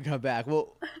right, leave and come back.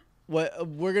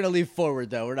 We're gonna leave forward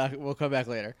though. We'll come back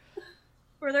later.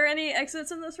 Were there any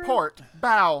exits in this room? Port,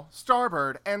 bow,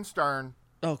 starboard, and stern.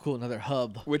 Oh, cool, another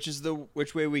hub. Which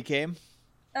way we came?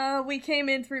 We came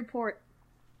in through port.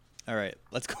 All right,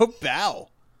 let's go bow.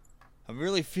 I'm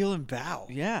really feeling bow.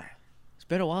 Yeah, it's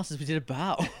been a while since we did a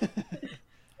bow.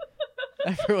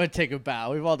 Everyone take a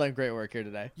bow. We've all done great work here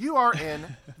today. You are in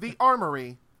the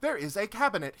armory. There is a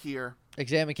cabinet here.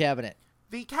 Examine cabinet.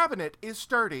 The cabinet is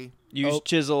sturdy. Use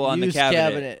chisel on the Use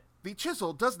cabinet. The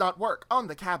chisel does not work on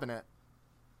the cabinet.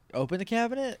 Open the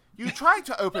cabinet. You tried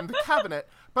to open the cabinet,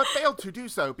 but failed to do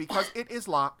so because it is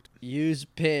locked. Use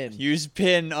pin. Use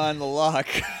pin on the lock.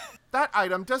 That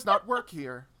item does not work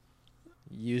here.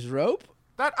 Use rope.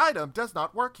 That item does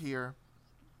not work here.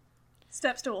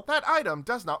 Step stool. That item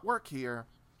does not work here.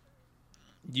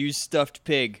 Use stuffed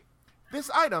pig. This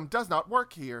item does not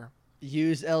work here.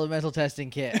 Use elemental testing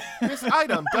kit. This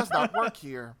item does not work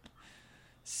here.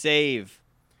 Save.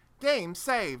 Game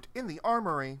saved in the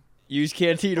armory. Use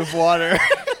canteen of water.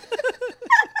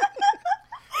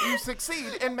 You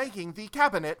succeed in making the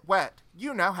cabinet wet.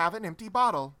 You now have an empty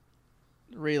bottle.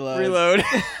 Reload. Reload.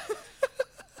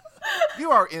 You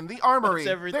are in the armory.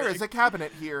 That's everything. There is a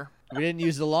cabinet here. We didn't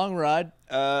use the long rod.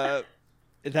 That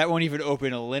won't even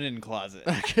open a linen closet.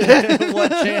 What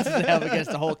chance does it have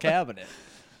against the whole cabinet?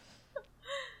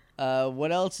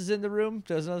 What else is in the room?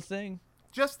 There's another thing.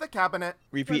 Just the cabinet.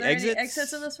 Were Repeat there exits. any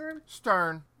exits in this room?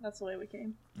 Stern. That's the way we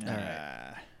came.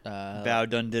 Alright. Bow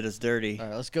done did us dirty. All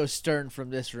right, let's go stern from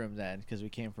this room then, because we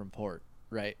came from port,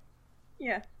 right?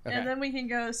 Yeah. Okay. And then we can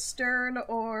go stern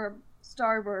or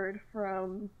starboard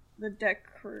from the deck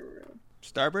crew room.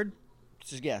 Starboard.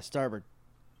 Yeah, starboard.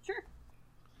 Sure.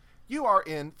 You are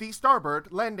in the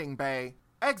starboard landing bay.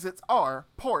 Exits are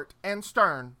port and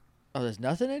stern. Oh, there's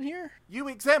nothing in here? You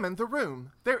examine the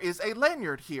room. There is a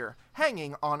lanyard here,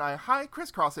 hanging on a high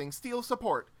crisscrossing steel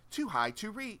support, too high to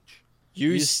reach.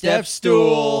 Use step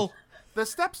stool. The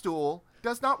step stool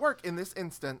does not work in this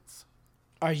instance.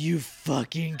 Are you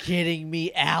fucking kidding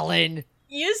me, Alan?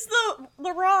 Use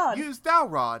the rod. Use dowel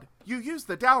rod. You use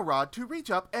the dowel rod to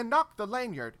reach up and knock the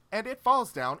lanyard, and it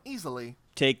falls down easily.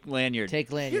 Take lanyard. Take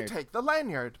You lanyard. take the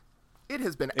lanyard. It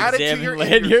has been added to Examine your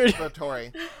lanyard.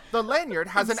 inventory. The lanyard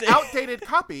has an outdated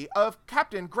copy of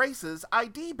Captain Grace's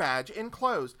ID badge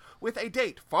enclosed, with a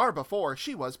date far before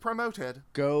she was promoted.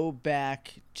 Go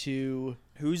back to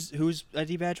Whose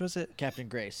ID badge was it? Captain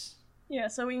Grace. Yeah,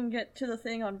 so we can get to the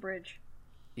thing on bridge.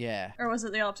 Yeah. Or was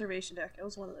it the observation deck? It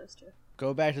was one of those two.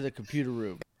 Go back to the computer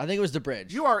room. I think it was the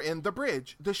bridge. You are in the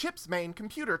bridge. The ship's main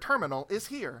computer terminal is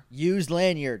here. Use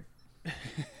lanyard.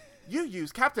 You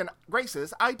use Captain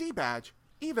Grace's ID badge.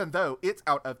 Even though it's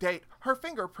out of date, her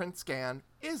fingerprint scan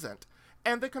isn't,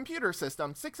 and the computer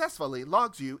system successfully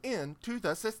logs you into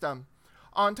the system.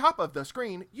 On top of the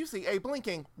screen, you see a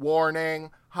blinking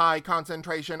warning, high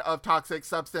concentration of toxic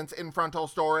substance in frontal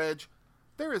storage.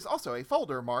 There is also a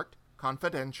folder marked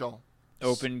confidential.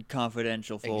 Open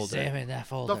confidential folder. Examine that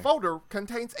folder. The folder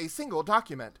contains a single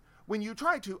document. When you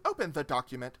try to open the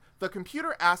document, the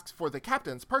computer asks for the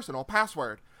captain's personal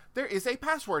password. There is a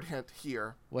password hint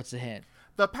here. What's the hint?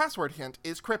 The password hint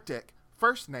is cryptic.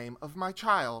 First name of my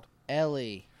child.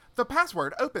 Ellie. The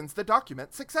password opens the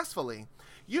document successfully.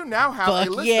 You now have Fuck a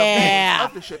list yeah! of names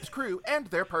of the ship's crew and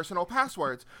their personal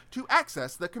passwords to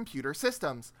access the computer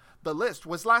systems. The list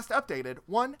was last updated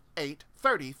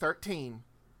 1/8/3013.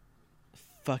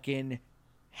 Fucking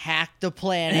hack the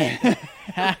planet.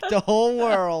 Hack the whole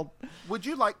world. Would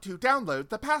you like to download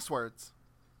the passwords?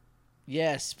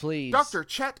 Yes, please. Dr.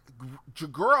 Chet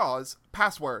Jagraw's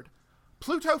password.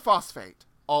 Pluto phosphate,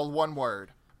 all one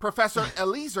word. Professor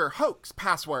Eliezer Hoax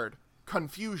password.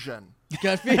 Confusion.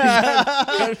 Confusion.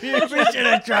 Confusion. We should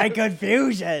have tried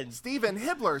confusion. Stephen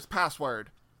Hibbler's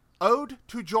password. Ode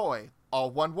to joy,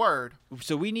 all one word.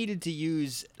 So we needed to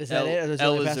use Is that it? Are those the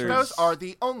only Elizer's passwords? Those are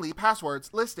the only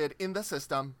passwords listed in the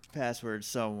system. password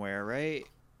somewhere, right?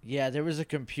 Yeah, there was a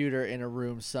computer in a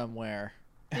room somewhere.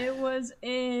 It was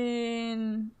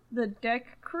in the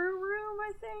deck crew room,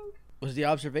 I think. Was it the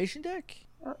observation deck?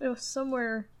 It was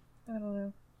somewhere. I don't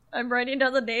know. I'm writing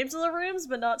down the names of the rooms,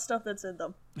 but not stuff that's in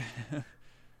them.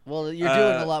 Well, you're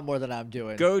doing a lot more than I'm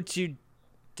doing. Go to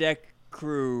deck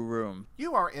crew room.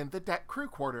 You are in the deck crew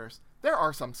quarters. There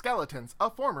are some skeletons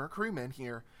of former crewmen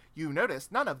here. You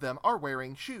notice none of them are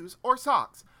wearing shoes or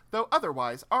socks, though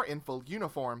otherwise are in full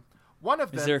uniform. One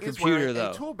of them there a is computer, wearing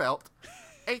though? a tool belt.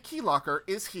 A key locker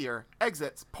is here.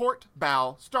 Exits port,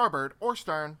 bow, starboard, or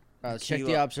stern. Let's check Key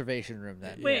the lock. observation room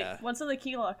then. Wait, Yeah. what's in the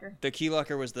key locker? The key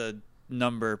locker was the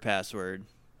number password.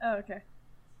 Oh, okay.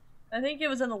 I think it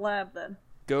was in the lab then.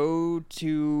 Go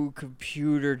to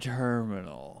computer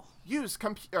terminal. You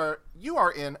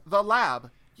are in the lab.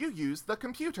 You use the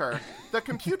computer. The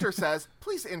computer says,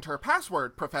 please enter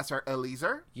password, Professor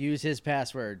Eliezer. Use his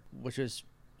password, which was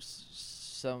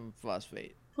some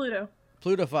phosphate. Pluto.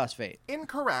 Pluto phosphate.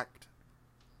 Incorrect.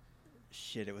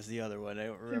 Shit, it was the other one. I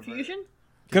don't remember. Confusion?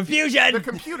 Confusion! The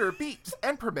computer beeps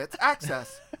and permits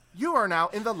access. You are now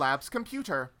in the lab's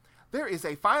computer. There is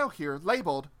a file here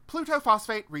labeled Pluto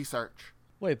Phosphate Research.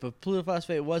 Wait, but Pluto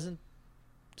phosphate wasn't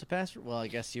the password? Well, I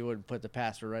guess you wouldn't put the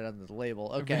password right under the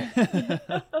label. Okay.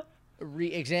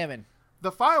 Re-examine.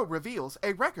 The file reveals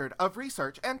a record of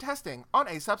research and testing on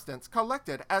a substance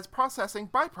collected as processing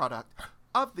byproduct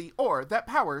of the ore that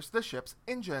powers the ship's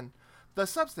engine. The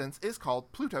substance is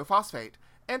called Pluto phosphate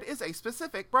and is a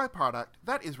specific byproduct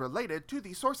that is related to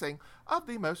the sourcing of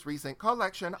the most recent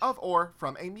collection of ore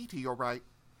from a meteorite.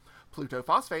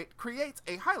 Plutophosphate creates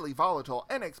a highly volatile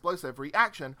and explosive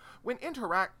reaction when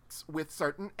interacts with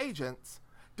certain agents.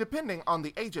 Depending on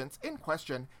the agents in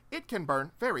question, it can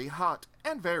burn very hot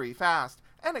and very fast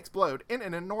and explode in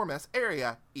an enormous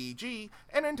area, e.g.,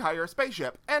 an entire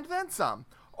spaceship and then some.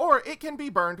 Or it can be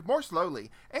burned more slowly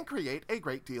and create a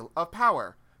great deal of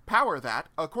power. Power that,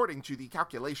 according to the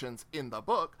calculations in the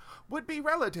book, would be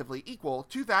relatively equal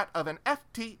to that of an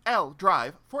FTL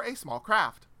drive for a small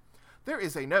craft. There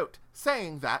is a note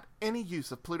saying that any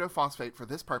use of plutophosphate for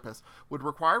this purpose would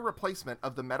require replacement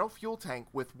of the metal fuel tank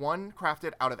with one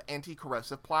crafted out of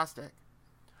anti-corrosive plastic.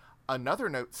 Another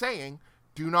note saying,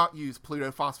 do not use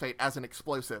plutophosphate as an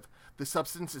explosive. The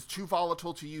substance is too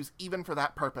volatile to use even for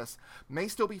that purpose. May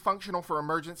still be functional for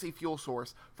emergency fuel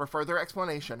source. For further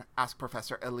explanation, ask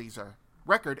Professor Eliezer.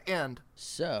 Record end.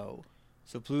 So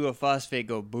plutophosphate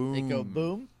go boom. it go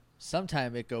boom.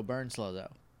 Sometime it go burn slow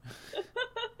though.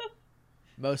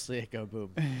 Mostly it go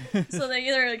boom. So they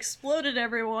either exploded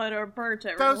everyone or burnt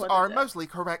everyone. Those are to death. mostly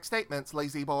correct statements,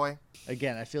 lazy boy.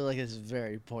 Again, I feel like it's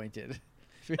very pointed.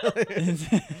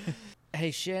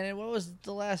 Hey Shannon, what was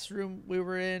the last room we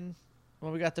were in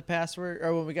when we got the password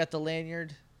or when we got the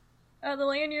lanyard? The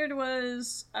lanyard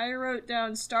was, I wrote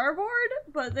down starboard,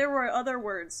 but there were other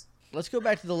words. Let's go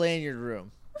back to the lanyard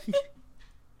room.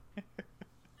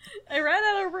 I ran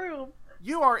out of room.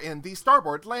 You are in the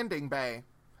starboard landing bay.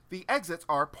 The exits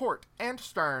are port and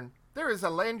stern. There is a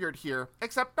lanyard here,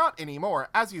 except not anymore,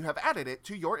 as you have added it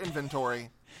to your inventory.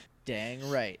 Dang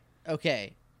right.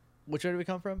 Okay. Which way did we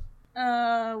come from?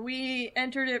 We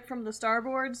entered it from the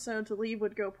starboard, so to leave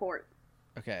would go port.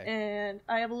 Okay. And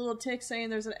I have a little tick saying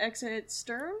there's an exit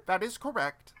stern. That is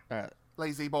correct, All right.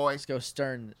 lazy boy. Let's go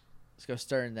stern. Let's go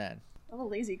stern then. I'm a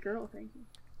lazy girl, thank you.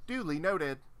 Duly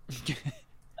noted.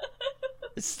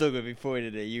 It's still gonna be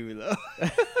pointed at you though.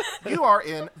 You are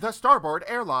in the starboard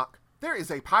airlock. There is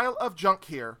a pile of junk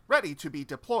here, ready to be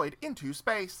deployed into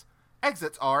space.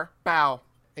 Exits are bow.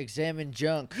 Examine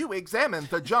junk. You examine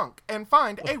the junk and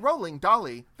find a rolling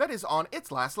dolly that is on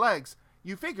its last legs.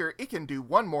 You figure it can do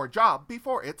one more job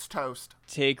before it's toast.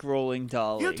 Take rolling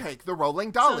dolly. You take the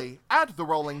rolling dolly, add the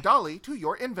rolling dolly to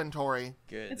your inventory.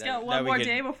 Good. It's Now- got now one we more can-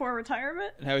 day before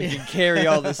retirement. Now we can carry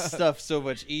all this stuff so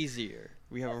much easier.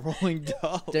 We have a rolling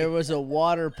dolly. There was a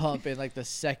water pump in like the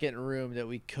second room that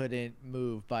we couldn't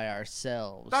move by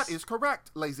ourselves. That is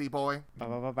correct, lazy boy.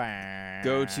 Ba-ba-ba-ba.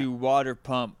 Go to water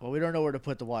pump. Well, we don't know where to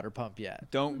put the water pump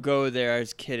yet. Don't go there. I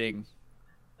was kidding.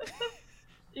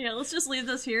 Yeah, let's just leave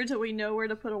this here till we know where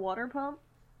to put a water pump.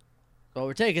 Well,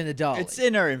 we're taking the dolly. It's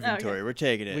in our inventory. Okay. We're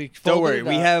taking it. We Don't folded worry. it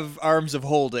We up. have arms of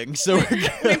holding, so we're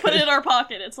good. We put it in our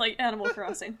pocket. It's like Animal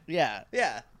Crossing. Yeah.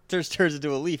 Yeah. Turns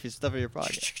into a leaf. You stuff it in your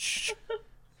pocket.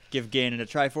 Give Ganon a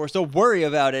Triforce. Don't worry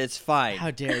about it. It's fine.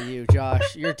 How dare you,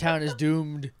 Josh? Your town is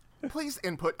doomed. Please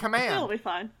input It'll command. be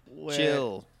fine.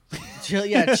 Chill. Chill.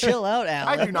 Yeah, chill out,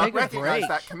 Alan. I do not Take a recognize break.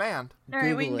 that command. All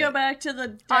right, we Google can go it. back to the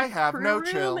deck I have crew no room,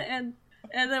 chill. and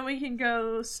then we can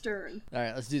go stern, All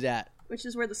right, let's do that. which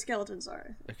is where the skeletons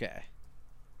are. Okay.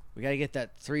 We gotta get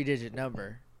that 3-digit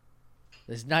number.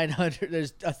 There's 900.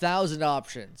 There's 1,000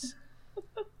 options.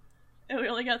 And we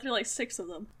only got through like 6 of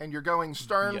them. And you're going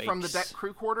stern from the Yikes. deck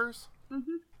crew quarters?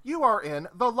 You are in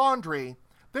the laundry.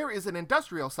 There is an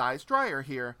industrial-sized dryer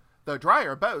here. The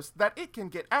dryer boasts that it can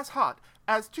get as hot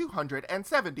as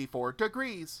 274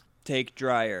 degrees. Take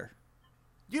dryer.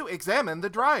 You examine the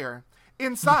dryer.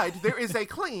 Inside, there is a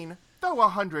clean, though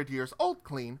 100 years old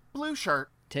clean, blue shirt.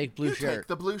 Take blue you shirt. take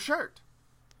the blue shirt.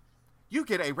 You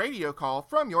get a radio call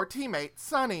from your teammate,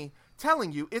 Sonny,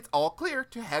 telling you it's all clear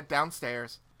to head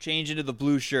downstairs. Change into the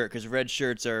blue shirt because red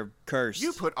shirts are cursed.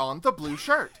 You put on the blue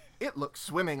shirt. It looks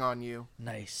swimming on you.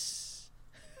 Nice.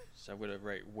 So I'm gonna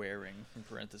write wearing in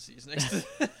parentheses next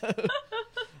to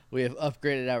We have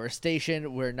upgraded our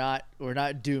station. We're not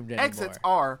doomed anymore. Exits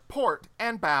are port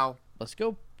and bow. Let's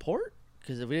go port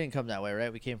because we didn't come that way,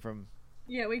 right? We came from.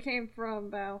 Yeah, we came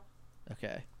from Bow.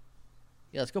 Okay.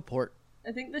 Yeah, let's go port.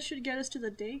 I think this should get us to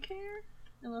the daycare,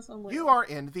 unless I'm late. You are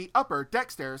in the upper deck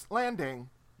stairs landing.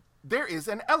 There is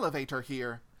an elevator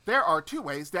here. There are 2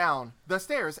 ways down. The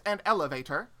stairs and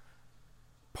elevator.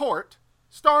 Port,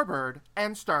 starboard,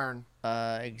 and stern.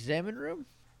 Examine room.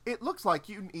 It looks like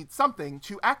you need something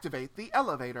to activate the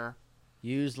elevator.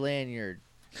 Use lanyard.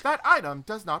 That item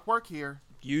does not work here.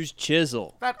 use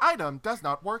chisel. That item does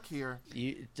not work here.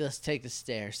 You just take the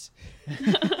stairs.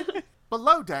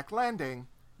 Below deck landing.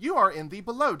 You are in the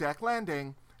below deck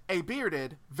landing. A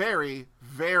bearded, very,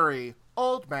 very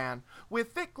old man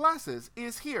with thick glasses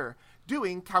is here,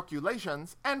 doing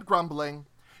calculations and grumbling.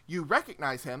 You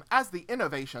recognize him as the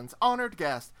Innovation's honored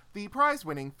guest, the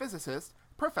prize-winning physicist,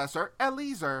 Professor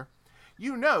Eliezer.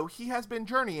 You know he has been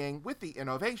journeying with the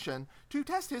innovation to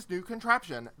test his new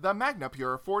contraption, the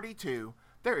MagnaPure 42.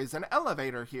 There is an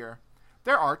elevator here.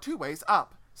 There are 2 ways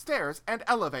up, stairs and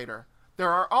elevator.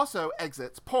 There are also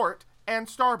exits port and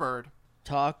starboard.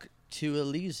 Talk to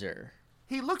Eliezer.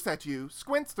 He looks at you,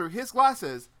 squints through his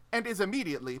glasses, and is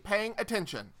immediately paying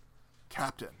attention.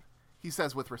 Captain, he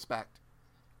says with respect.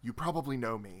 You probably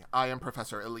know me. I am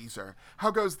Professor Eliezer.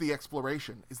 How goes the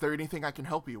exploration? Is there anything I can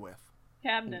help you with?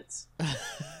 Cabinets.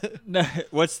 No,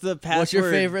 what's the password? What's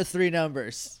your favorite 3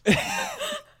 numbers?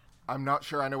 I'm not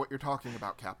sure I know what you're talking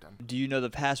about, Captain. Do you know the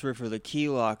password for the key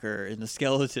locker in the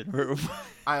skeleton room?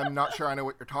 I am not sure I know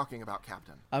what you're talking about,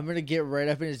 Captain. I'm going to get right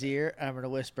up in his ear, and I'm going to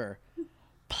whisper,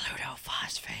 Pluto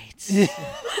phosphates.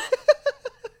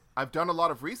 I've done a lot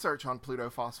of research on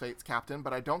Pluto phosphates, Captain,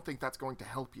 but I don't think that's going to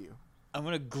help you. I'm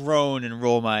gonna groan and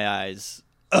roll my eyes.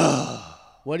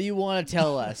 What do you want to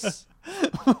tell us?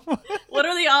 What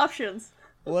are the options?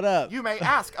 What up? You may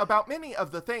ask about many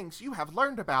of the things you have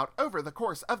learned about over the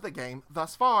course of the game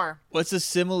thus far. What's a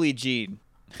simile gene?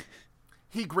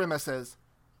 He grimaces.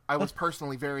 I was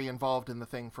personally very involved in the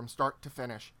thing from start to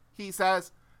finish. He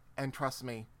says, and trust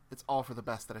me, it's all for the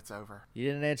best that it's over. You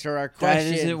didn't answer our That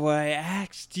question. isn't what I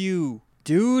asked you,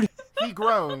 dude. He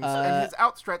groans, and his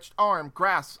outstretched arm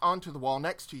grasps onto the wall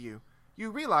next to you.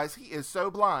 You realize he is so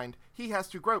blind, he has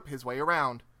to grope his way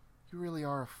around. You really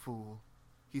are a fool,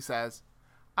 he says.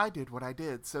 I did what I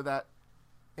did so that,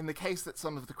 in the case that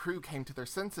some of the crew came to their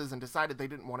senses and decided they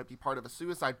didn't want to be part of a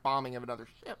suicide bombing of another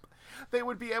ship, they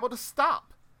would be able to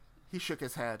stop. He shook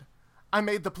his head. I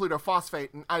made the Pluto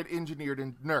phosphate and I'd engineered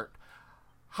inert,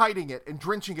 hiding it and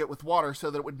drenching it with water so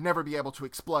that it would never be able to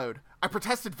explode. I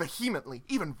protested vehemently,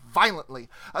 even violently,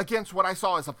 against what I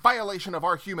saw as a violation of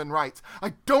our human rights.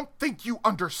 I don't think you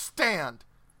understand,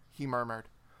 he murmured.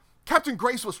 Captain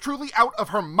Grace was truly out of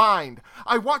her mind.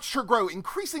 I watched her grow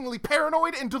increasingly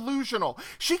paranoid and delusional.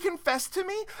 She confessed to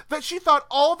me that she thought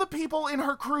all the people in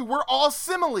her crew were all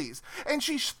similes, and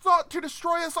she thought to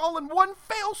destroy us all in one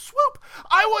fell swoop.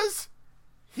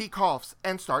 He coughs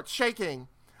and starts shaking.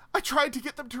 I tried to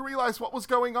get them to realize what was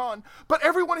going on, but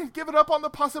everyone had given up on the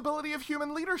possibility of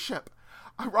human leadership.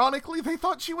 Ironically, they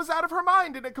thought she was out of her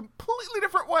mind in a completely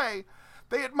different way.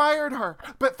 They admired her,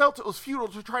 but felt it was futile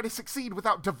to try to succeed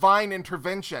without divine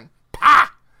intervention.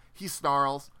 Pah! He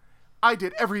snarls. I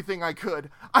did everything I could.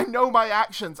 I know my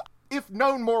actions, if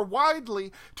known more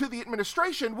widely to the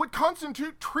administration, would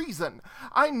constitute treason.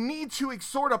 I need to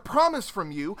extort a promise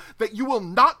from you that you will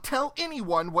not tell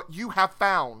anyone what you have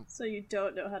found. So you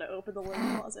don't know how to open the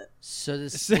linen closet. So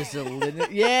this is a linen...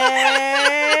 Yeah!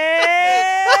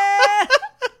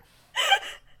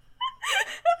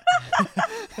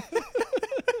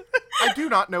 I do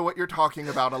not know what you're talking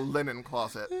about, a linen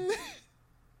closet.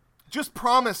 Just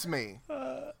promise me.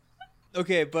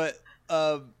 Okay, but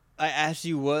I asked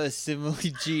you what a simile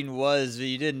gene was, but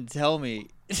you didn't tell me.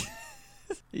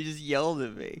 You just yelled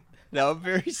at me. Now I'm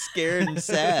very scared and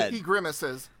sad. He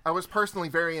grimaces. I was personally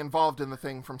very involved in the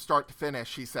thing from start to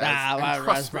finish, he says. And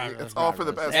trust me, it's all for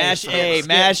the best. Mash Skip, A, skip.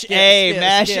 mash A,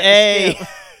 mash A.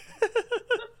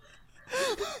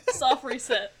 Soft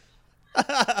reset.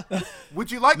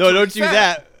 Would you like No, to don't do reset?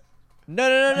 that.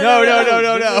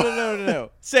 No.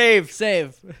 Save.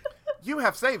 Save. You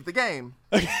have saved the game.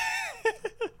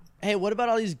 Hey, what about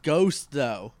all these ghosts,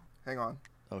 though? Hang on.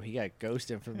 Oh, he got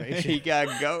ghost information. You got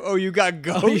Oh, you got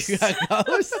ghosts. Oh, you got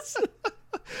ghosts?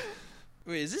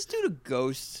 Wait, is this dude a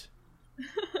ghost?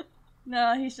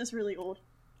 No, he's just really old.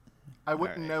 I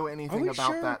wouldn't Alright. know anything we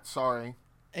about sure? that, sorry.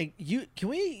 Hey, can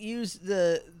we use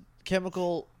the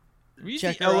chemical We use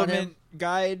checker the on element him?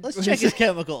 guide. Let's check his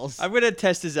chemicals. I'm gonna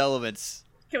test his elements.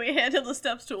 Can we hand him the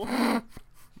steps tool?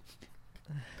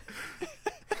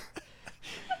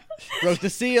 Broke the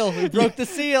seal. We broke the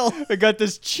seal. I got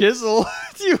this chisel.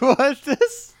 Do you want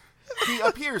this? He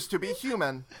appears to be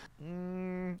human.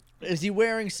 Is he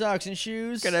wearing socks and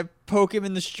shoes? Can I poke him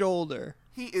in the shoulder?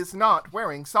 He is not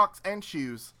wearing socks and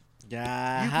shoes. You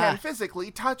Yeah. can physically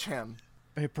touch him.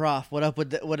 Hey, Prof, what up with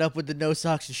the no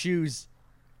socks and shoes?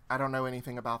 I don't know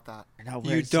anything about that. You're not You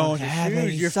wearing don't socks and have shoes.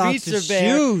 any Your socks feet and are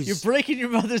bare. shoes. You're breaking your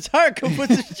mother's heart. Go put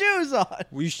the shoes on.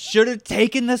 We should have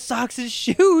taken the socks and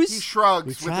He shoes. shrugs We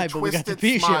with tried, a but we got the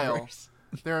twisted smile. p-shivers.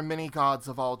 There are many gods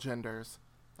of all genders.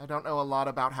 I don't know a lot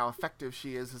about how effective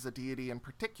she is as a deity in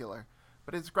particular,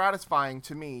 but it's gratifying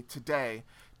to me today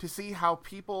to see how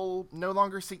people no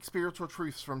longer seek spiritual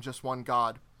truths from just one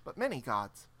god, but many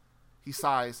gods. He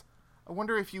sighs. I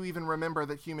wonder if you even remember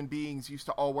that human beings used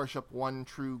to all worship one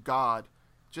true god,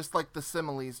 just like the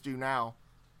similes do now.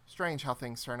 Strange how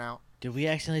things turn out. Did we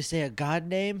accidentally say a god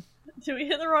name? Did we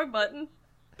hit the wrong button?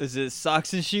 Is it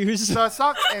socks and shoes? The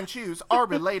socks and shoes are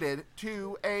related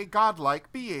to a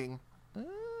godlike being.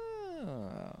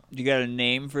 You got a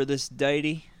name for this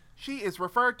deity? She is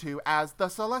referred to as the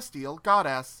celestial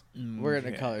goddess. We're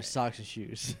gonna call her socks and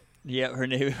shoes. Yeah, her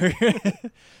name.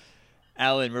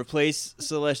 Alan, replace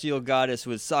celestial goddess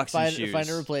with socks and shoes. Find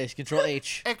a replace. Control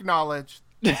H. Acknowledged.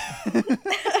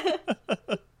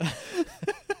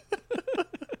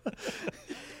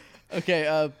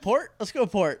 Okay, port. Let's go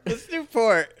port. Let's do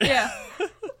port. Yeah.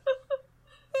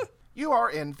 You are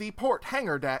in the port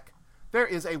hangar deck. There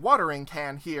is a watering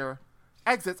can here.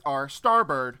 Exits are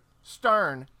starboard,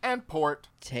 stern, and port.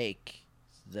 Take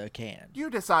the can. You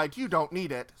decide you don't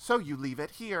need it, so you leave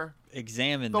it here.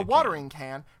 Examine The can. watering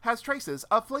can has traces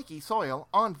of flaky soil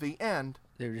on the end.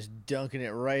 They're just dunking it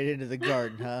right into the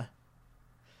garden, huh?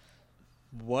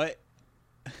 What?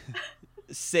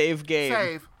 Save game.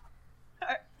 Save.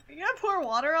 You gotta pour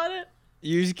water on it?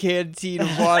 Use canteen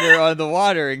water on the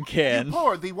watering You can.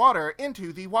 pour the water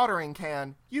into the watering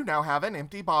can. You now have an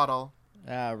empty bottle.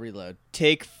 Reload.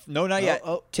 No, not yet.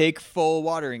 oh. Take full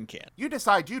watering can. You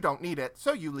decide you don't need it,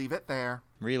 so you leave it there.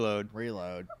 Reload.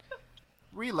 Reload. I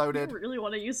Reloaded. really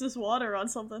want to use this water on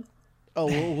something. Oh,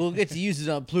 we'll get to use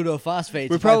it on Pluto phosphates.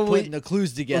 We're if I'm probably- putting the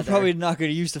clues together. We're probably not going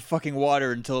to use the fucking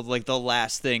water until like the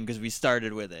last thing because we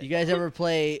started with it. You guys ever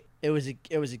play? It was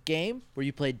a game where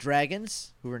you played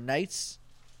dragons who were knights.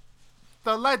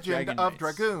 The Legend Dragon of Knights.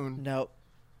 Dragoon. No,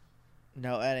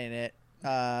 that ain't it.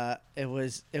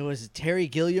 It was Terry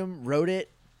Gilliam wrote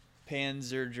it.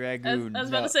 Panzer I Dragoon. was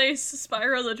about to say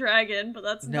Spyro the Dragon, but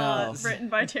that's No. not written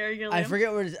by Terry Gilliam. I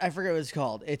forget what it's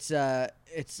called. It's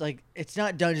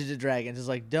not Dungeons and Dragons. It's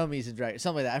like Dummies and Dragons,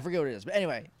 something like that. I forget what it is. But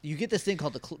anyway, you get this thing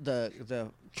called the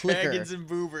clicker. Dragons and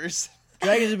boobers.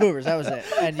 Dragons and Boobers. That was it.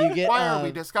 And you get. Why are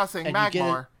we discussing and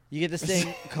Magmar? You get this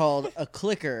thing called a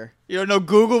clicker. You don't know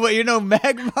Google, but you know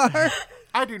Magmar.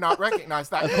 I do not recognize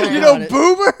that Okay. command. You know Got it.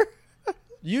 Boober.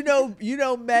 You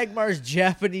know Magmar's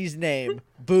Japanese name,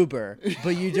 Boober,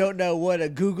 but you don't know what a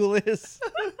Google is.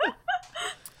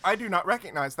 I do not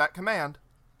recognize that command.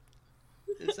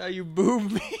 That's how you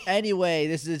boob me. Anyway,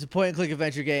 this is a point-and-click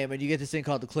adventure game, and you get this thing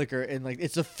called the clicker, and like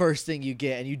it's the first thing you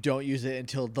get, and you don't use it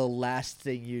until the last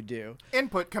thing you do.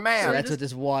 Input So command. that's what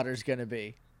this water's gonna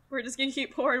be. We're just gonna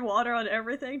keep pouring water on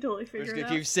everything till we We're figure just it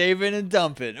gonna out. keep saving and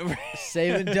dumping.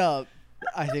 Save and dump.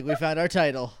 I think we found our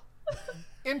title.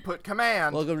 Input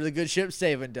command. Welcome to the good ship,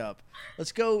 Save and Dump.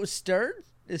 Let's go stern.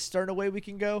 Is stern a way we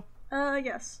can go?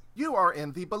 Yes. You are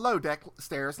in the below deck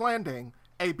stairs landing.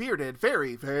 A bearded,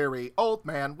 very, very old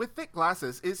man with thick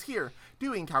glasses is here,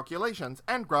 doing calculations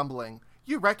and grumbling.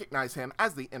 You recognize him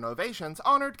as the Innovation's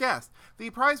honored guest, the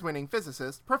prize-winning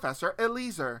physicist, Professor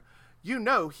Eliezer. You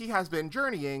know he has been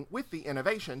journeying with the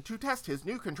Innovation to test his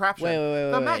new contraption, Wait,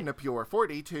 the wait. MagnaPure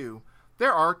 42.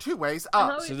 There are two ways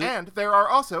up, thought we- and there are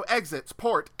also exits,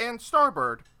 port and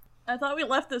starboard. I thought we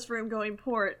left this room going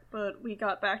port, but we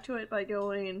got back to it by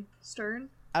going stern.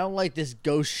 I don't like this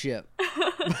ghost ship.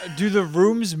 Do the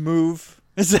rooms move?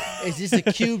 Is this a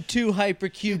Cube 2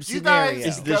 hypercube You scenario?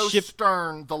 guys the go ship-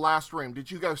 stern the last room.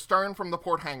 Did you go stern from the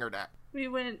port hangar deck?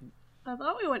 I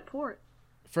thought we went port.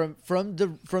 From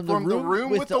the From room, the room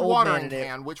with the old watering man in it,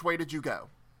 can, which way did you go?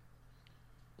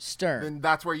 stern. And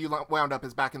that's where you wound up,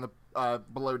 is back in the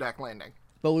below deck landing.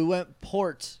 But we went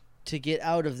port to get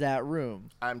out of that room.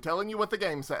 I'm telling you what the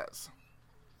game says.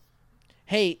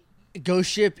 Hey,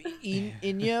 ghost ship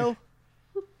Inyo,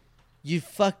 you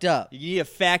fucked up. You need a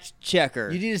fact checker.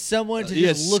 You needed someone to You need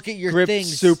a just look at your script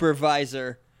things.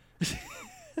 supervisor.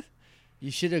 You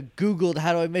should have Googled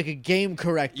how do I make a game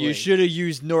correctly. You should have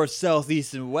used north, south,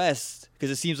 east, and west because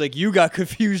it seems like you got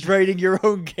confused writing your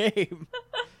own game.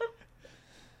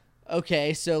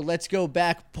 Okay, so let's go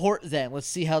back port then. Let's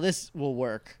see how this will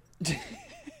work.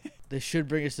 This should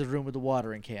bring us to the room with the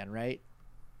watering can, right?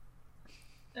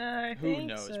 I Who think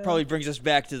knows? so. Probably brings us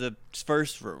back to the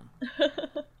first room.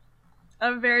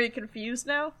 I'm very confused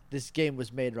now. This game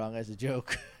was made wrong as a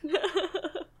joke.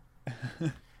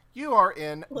 You are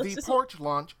in Let's the just-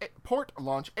 port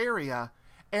launch area.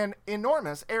 An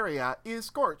enormous area is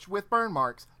scorched with burn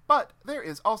marks, but there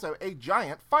is also a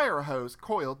giant fire hose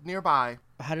coiled nearby.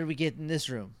 How did we get in this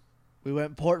room? We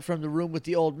went port from the room with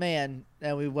the old man,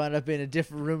 and we wound up in a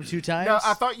different room 2 times? No,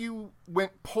 I thought you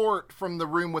went port from the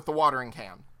room with the watering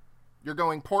can. You're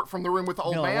going port from the room with the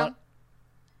old No, I man? want-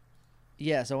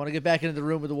 Yes, I want to get back into the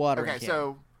room with the watering Okay, can.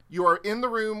 so you are in the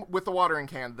room with the watering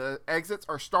can. The exits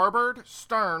are starboard,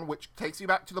 stern, which takes you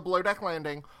back to the below deck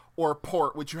landing, or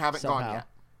port, which you haven't gone Somehow. yet.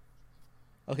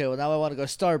 Okay, well now I want to go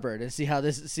starboard and see how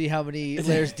many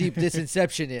layers deep this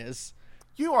inception is.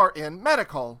 You are in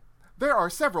medical. There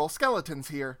are several skeletons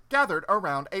here, gathered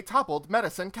around a toppled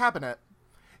medicine cabinet.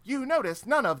 You notice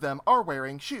none of them are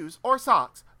wearing shoes or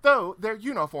socks, though their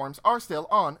uniforms are still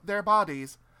on their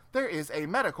bodies. There is a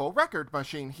medical record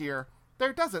machine here.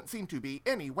 There doesn't seem to be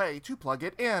any way to plug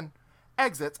it in.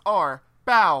 Exits are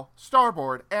bow,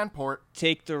 starboard, and port.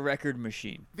 Take the record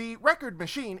machine. The record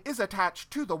machine is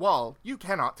attached to the wall. You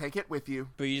cannot take it with you.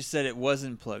 But you just said it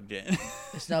wasn't plugged in.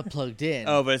 It's not plugged in.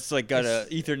 Oh, but it's like got a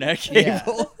Ethernet Yeah.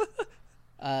 cable.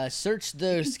 Search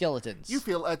the skeletons. You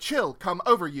feel a chill come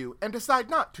over you and decide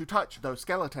not to touch those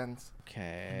skeletons.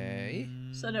 Okay.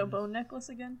 So no bone necklace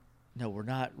again? No, we're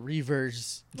not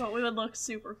reavers. But we would look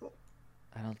super cool.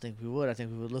 I don't think we would. I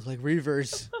think we would look like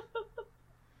reavers.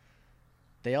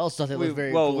 They all thought they we, looked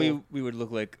very well, cool. we would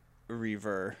look like a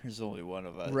Reaver. There's only one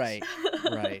of us. Right,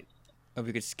 right. And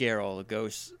we could scare all the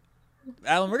ghosts.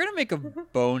 Alan, we're gonna make a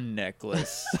bone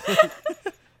necklace.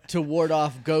 To ward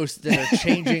off ghosts that are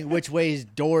changing which ways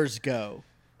doors go.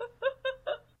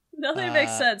 Nothing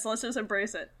makes sense. Let's just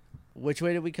embrace it. Which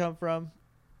way did we come from?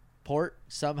 Port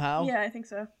somehow. Yeah, I think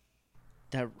so.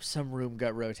 That some room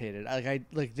got rotated.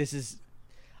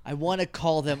 I want to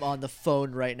call them on the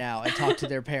phone right now and talk to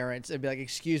their parents and be like,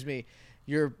 "Excuse me,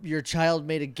 your child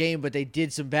made a game, but they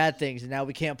did some bad things, and now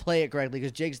we can't play it correctly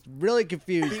because Jake's really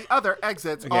confused." The other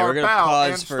exits Okay, are we're gonna bow pause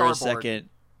and for starboard. a second.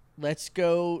 Let's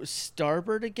go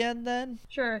starboard again then.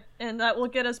 Sure. And that will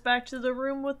get us back to the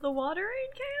room with the watering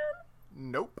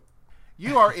can? Nope.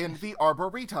 You are in the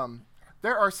Arboretum.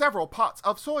 There are several pots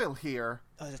of soil here.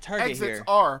 Oh, the target Exits here.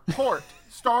 are port,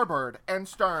 starboard, and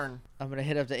stern. I'm gonna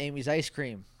hit up the Amy's ice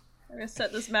cream. We're gonna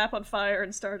set this map on fire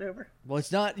and start over. Well,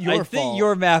 it's not your I fault. think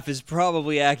your map is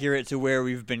probably accurate to where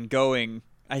we've been going.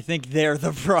 I think they're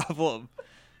the problem.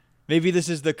 Maybe this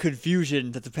is the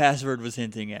confusion that the password was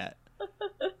hinting at.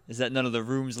 Is that none of the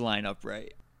rooms line up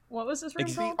right? What was this room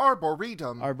The called?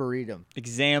 Arboretum. Arboretum.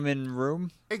 Examine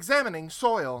room? Examining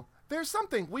soil. There's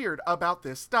something weird about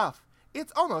this stuff.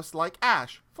 It's almost like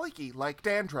ash, flaky like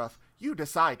dandruff. You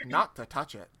decide not to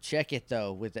touch it. Check it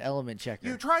though with the element checker.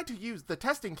 You try to use the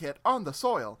testing kit on the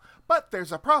soil, but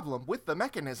there's a problem with the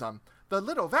mechanism. The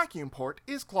little vacuum port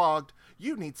is clogged.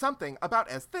 You need something about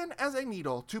as thin as a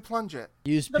needle to plunge it.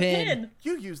 Use The pin. pin!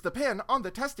 You use the pin on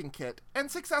the testing kit and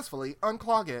successfully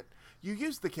unclog it. You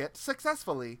use the kit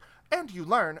successfully, and you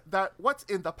learn that what's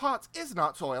in the pots is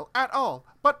not soil at all,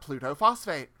 but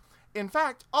plutophosphate. In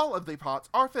fact, all of the pots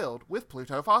are filled with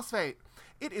plutophosphate.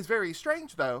 It is very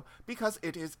strange, though, because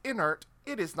it is inert.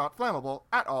 It is not flammable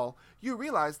at all. You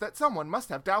realize that someone must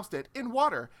have doused it in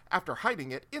water after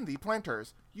hiding it in the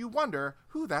planters. You wonder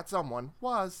who that someone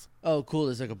was. Oh, cool.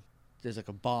 There's like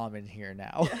a bomb in here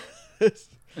now.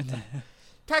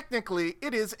 Technically,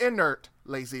 it is inert,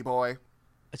 lazy boy.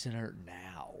 It's inert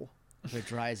now. If it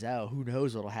dries out, who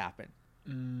knows what'll happen?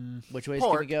 Which ways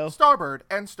Port, can we go? starboard,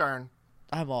 and stern.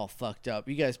 I'm all fucked up.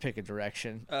 You guys pick a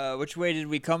direction. Which way did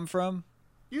we come from?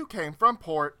 You came from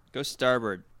port. Go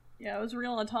starboard. Yeah, I was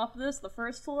real on top of this, the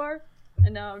first floor,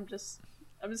 and now I'm just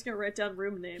gonna write down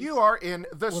room names. You are in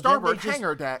the then starboard they just-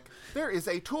 hangar deck. There is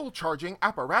a tool charging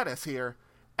apparatus here.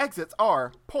 Exits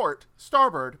are port,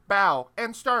 starboard, bow,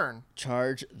 and stern.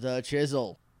 Charge the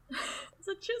chisel. It's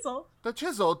a chisel. The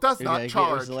chisel does You're not gonna get-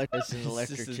 charge. It's an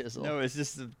electric It's just a- chisel. No, it's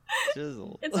just a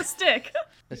chisel. It's a stick.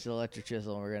 It's an electric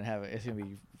chisel, and we're gonna have it. It's gonna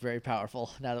be very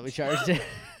powerful now that we charged it.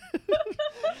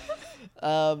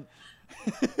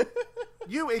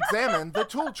 You examine the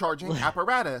tool charging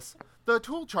apparatus. The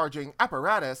tool charging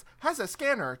apparatus has a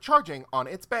scanner charging on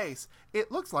its base.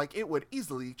 It looks like it would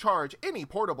easily charge any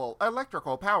portable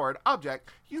electrical powered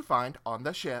object you find on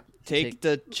the ship. Take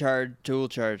the tool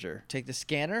charger. Take the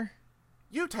scanner.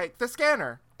 You take the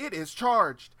scanner. It is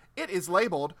charged. It is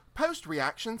labeled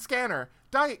Post-Reaction Scanner.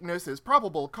 Diagnoses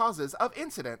probable causes of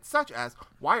incidents such as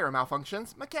wire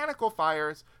malfunctions, mechanical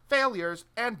fires, failures,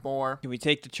 and more. Can we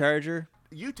take the charger?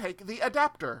 You take the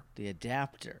adapter. The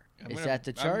adapter. Is gonna- that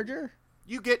the charger?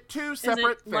 You get two Is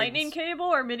separate it things. lightning cable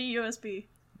or mini USB?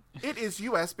 It is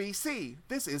USB-C.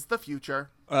 This is the future.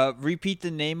 Repeat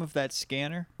the name of that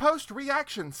scanner.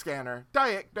 Post-reaction scanner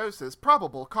diagnoses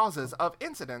probable causes of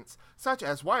incidents such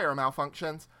as wire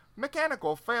malfunctions,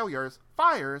 mechanical failures,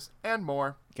 fires, and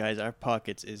more. Guys, our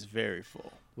pockets is very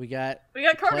full. We got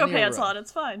Cargo Plenty of pants room. on.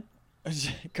 It's fine.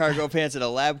 Cargo pants and a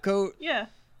lab coat. Yeah.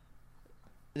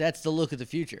 That's the look of the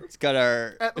future. It's got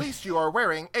our. At least you are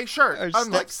wearing a shirt, Our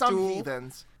unlike step some stool.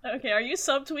 heathens. Okay, are you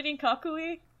subtweeting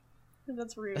Kakui?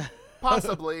 That's rude.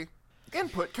 Possibly.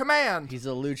 Input command. He's a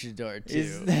luchador too.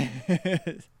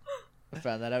 Is I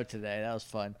found that out today. That was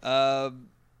fun.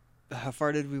 how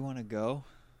far did we want to go?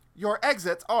 Your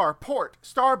exits are port,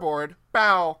 starboard,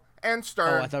 bow, and Oh,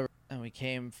 stern. I thought And we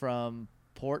came from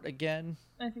port again.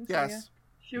 I think so, yeah. Yes.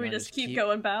 Should we wanna just just keep keep-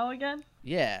 going bow again?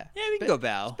 Yeah. Yeah, we can go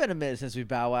bow. It's been a minute since we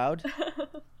bow out.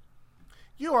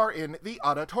 You are in the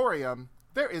auditorium.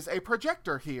 There is a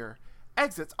projector here.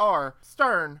 Exits are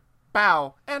stern,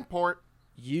 bow, and port.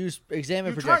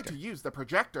 Examine You try projector. to use the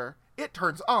projector. It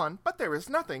turns on, but there is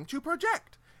nothing to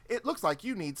project. It looks like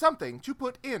you need something to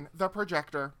put in the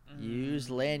projector. Use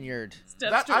lanyard.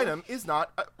 Steps That to item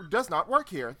does not work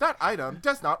here. That item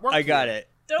does not work I got here. it.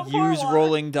 Don't pour Use water.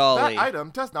 rolling dolly. That item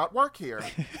does not work here.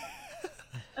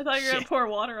 I thought you were gonna pour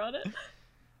water on it.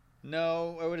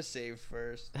 No, I would have saved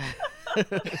first.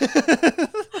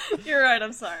 You're right,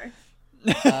 I'm sorry.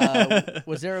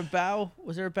 Was there a bow?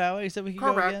 Was there a bow exit we could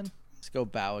go Correct. again? Let's go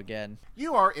bow again.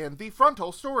 You are in the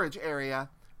frontal storage area.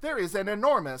 There is an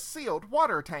enormous sealed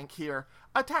water tank here,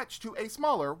 attached to a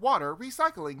smaller water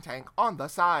recycling tank on the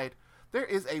side. There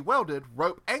is a welded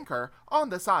rope anchor on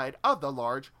the side of the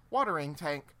large watering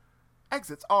tank.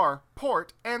 Exits are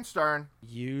port and stern.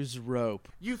 Use rope.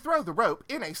 You throw the rope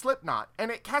in a slip knot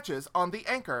and it catches on the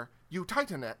anchor. You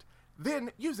tighten it.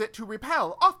 Then use it to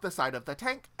rappel off the side of the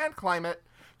tank and climb it.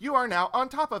 You are now on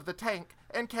top of the tank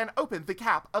and can open the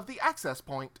cap of the access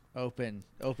point. Open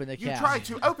the You cap. try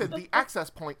to open the access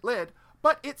point lid,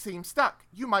 but it seems stuck.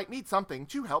 You might need something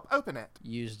to help open it.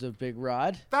 Use the big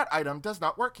rod. That item does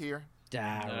not work here.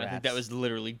 I think that was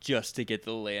literally just to get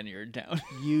the lanyard down.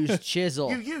 Use chisel.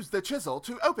 You use the chisel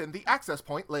to open the access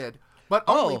point lid, but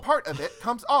only Oh. part of it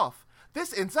comes off.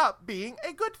 This ends up being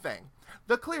a good thing.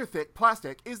 The clear thick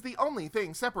plastic is the only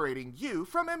thing separating you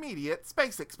from immediate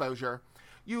space exposure.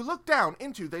 You look down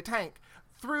into the tank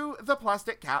through the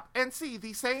plastic cap and see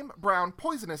the same brown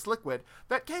poisonous liquid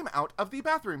that came out of the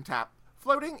bathroom tap,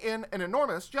 floating in an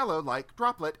enormous jello-like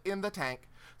droplet in the tank,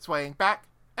 swaying back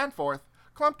and forth,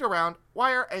 clumped around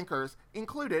wire anchors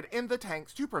included in the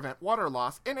tanks to prevent water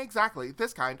loss in exactly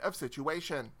this kind of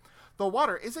situation. The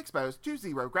water is exposed to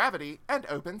zero gravity and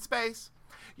open space.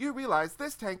 You realize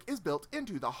this tank is built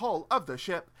into the hull of the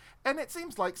ship, and it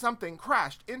seems like something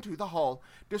crashed into the hull,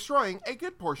 destroying a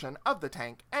good portion of the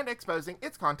tank and exposing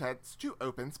its contents to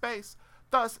open space.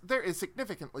 Thus, there is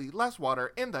significantly less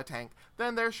water in the tank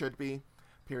than there should be.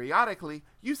 Periodically,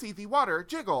 you see the water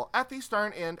jiggle at the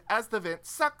stern end as the vent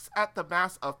sucks at the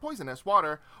mass of poisonous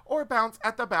water, or bounce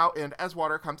at the bow end as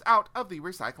water comes out of the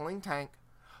recycling tank.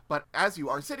 But as you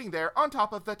are sitting there on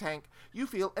top of the tank, you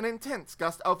feel an intense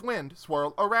gust of wind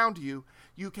swirl around you.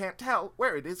 You can't tell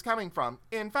where it is coming from.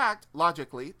 In fact,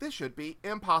 logically, this should be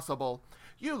impossible.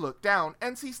 You look down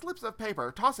and see slips of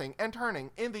paper tossing and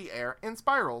turning in the air in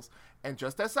spirals, and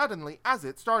just as suddenly as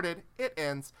it started, it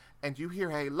ends, and you hear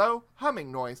a low,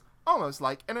 humming noise, almost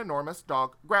like an enormous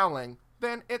dog growling.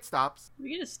 Then it stops.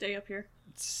 We can just stay up here.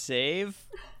 Save?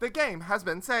 The game has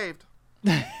been saved.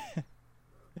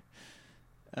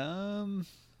 Are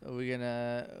we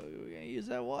gonna use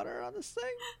that water on this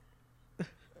thing?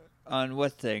 On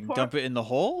what thing? Pour- Dump it in the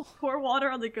hole? Pour water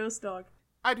on the ghost dog.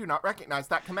 I do not recognize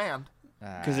that command.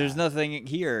 Because there's nothing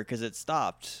here, because it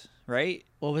stopped, right?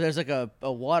 Well, but there's like a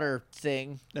water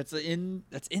thing. That's in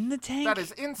the tank? That is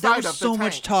That inside was of the so tank.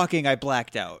 much talking, I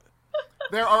blacked out.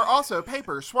 There are also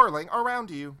papers swirling around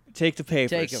you. Take the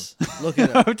papers. Take 'em. Look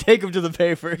at 'em. Take them to the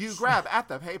papers. You grab at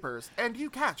the papers, and you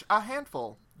catch a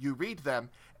handful. You read them,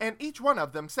 and each one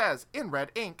of them says in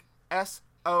red ink,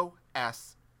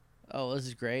 SOS. Oh, this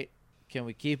is great. Can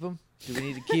we keep them? Do we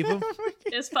need to keep them?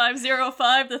 Is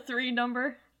 505 the 3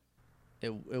 number?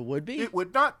 It would be. It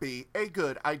would not be a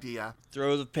good idea.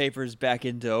 Throw the papers back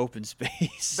into open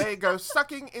space. They go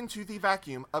sucking into the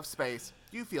vacuum of space.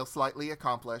 You feel slightly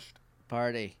accomplished.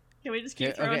 Party. Can we just keep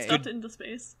Okay, throwing okay. stuff into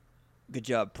space? Good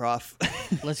job, Prof.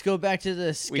 Let's go back to the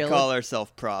We skeleton. call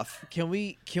ourselves Prof. Can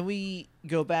we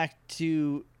go back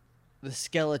to the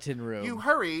skeleton room? You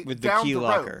hurry With the down key the rope.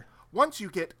 locker. Once you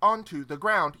get onto the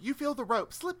ground, you feel the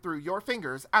rope slip through your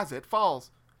fingers as it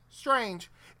falls. Strange.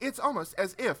 It's almost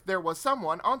as if there was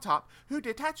someone on top who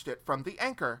detached it from the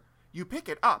anchor. You pick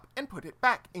it up and put it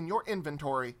back in your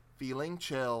inventory, feeling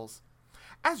chills.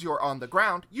 As you're on the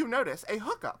ground, you notice a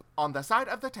hookup on the side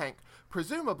of the tank,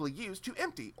 presumably used to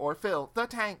empty or fill the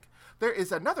tank. There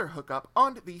is another hookup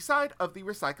on the side of the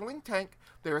recycling tank.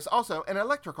 There is also an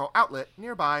electrical outlet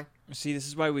nearby. See, this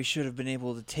is why we should have been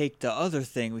able to take the other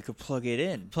thing. We could plug it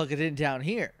in. Plug it in down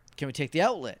here. Can we take the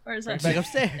outlet? Or is Bring that it back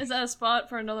upstairs? Is that a spot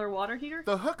for another water heater?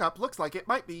 The hookup looks like it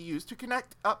might be used to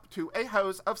connect up to a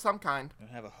hose of some kind. We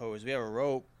don't have a hose. We have a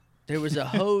rope. There was a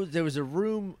hose. There was a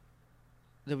room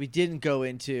that we didn't go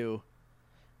into.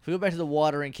 If we go back to the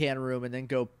watering can room and then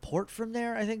go port from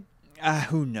there, I think.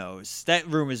 Who knows? That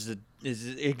room is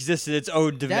exists in its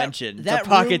own dimension. that the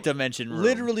pocket room dimension room.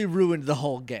 literally ruined the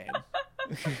whole game.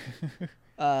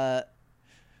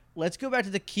 Let's go back to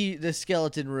the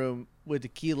skeleton room with the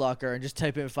key locker and just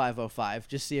type in 505.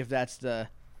 Just see if that's the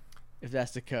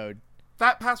code.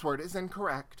 That password is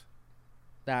incorrect.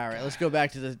 All right, let's go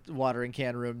back to the watering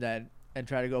can room then and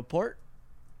try to go port.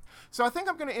 So I think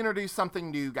I'm going to introduce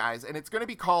something new, guys, and it's going to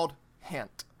be called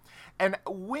Hint. And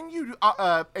when you,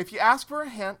 if you ask for a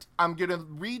hint, I'm going to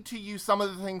read to you some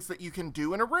of the things that you can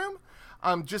do in a room,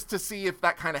 just to see if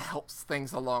that kind of helps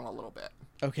things along a little bit.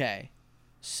 Okay,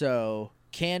 so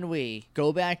can we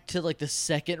go back to like the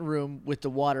second room with the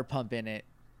water pump in it,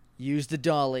 use the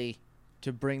dolly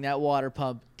to bring that water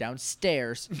pump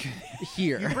downstairs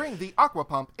here? You bring the aqua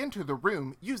pump into the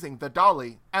room using the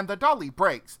dolly, and the dolly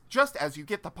breaks just as you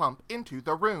get the pump into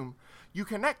the room. You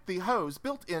connect the hose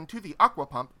built into the aqua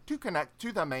pump to connect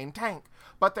to the main tank,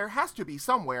 but there has to be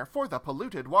somewhere for the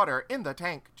polluted water in the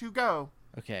tank to go.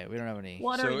 Okay, we don't have any. So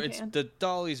Watering can. the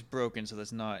dolly's broken, so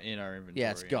that's not in our inventory.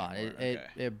 Yeah, it's gone. Anymore.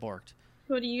 It borked.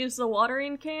 Could you use the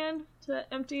watering can to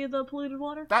empty the polluted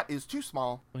water? That is too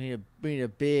small. We need a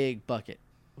big bucket.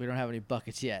 We don't have any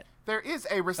buckets yet. There is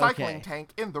a recycling Okay. tank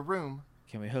in the room.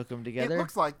 Can we hook them It together?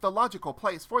 looks like the logical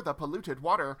place for the polluted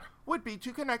water would be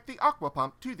to connect the aqua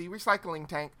pump to the recycling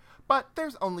tank, but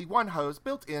there's only one hose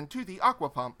built into the aqua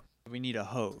pump. We need a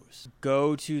hose.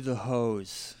 Go to the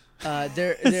hose.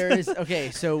 There is.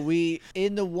 Okay, so we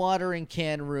in the watering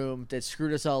can room that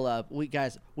screwed us all up. We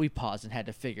paused and had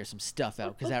to figure some stuff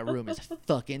out because that room is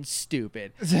fucking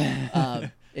stupid.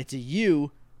 It's a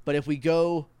U, but if we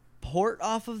go port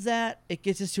off of that, it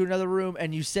gets us to another room.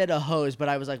 And you said a hose, but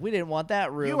I was like, we didn't want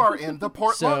that room. You are in the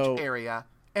port So- launch area.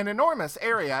 An enormous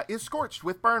area is scorched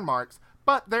with burn marks,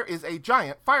 but there is a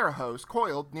giant fire hose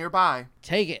coiled nearby.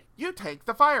 Take it. You take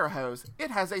the fire hose.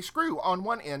 It has a screw on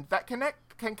one end that can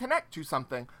connect to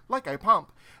something, like a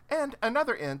pump, and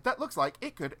another end that looks like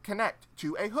it could connect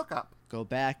to a hookup. Go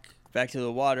back. Back to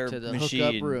the water To the machine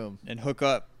hookup room. and hook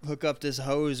up this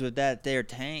hose with that there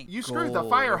tank. You screw the goal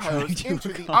fire we're trying hose to into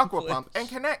the aqua accomplish. pump and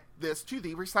connect this to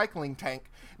the recycling tank.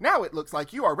 Now it looks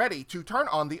like you are ready to turn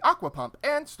on the aqua pump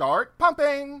and start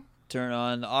pumping. Turn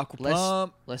on the aqua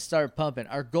pump. Let's start pumping.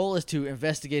 Our goal is to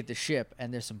investigate the ship,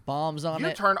 and there's some bombs on You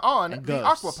it. turn on and the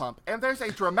ghosts. aqua pump, and there's a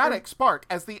dramatic spark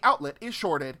as the outlet is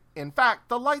shorted. In fact,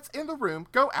 the lights in the room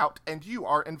go out, and you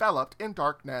are enveloped in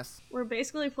darkness. We're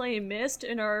basically playing Myst,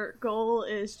 and our goal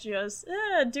is just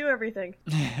do everything.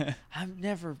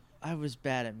 I was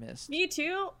bad at Myst. Me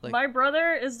too. Like- My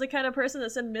brother is the kind of person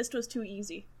that said Myst was too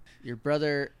easy. Your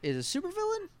brother is a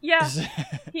supervillain? Yeah,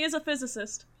 he is a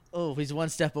physicist. Oh, he's one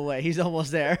step away. He's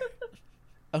almost there.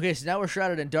 Okay, so now we're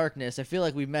shrouded in darkness. I feel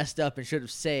like we messed up and should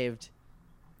have saved.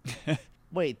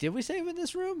 Wait, did we save in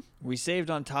this room? We saved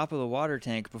on top of the water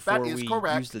tank before is we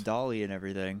correct. used the dolly and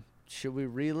everything. Should we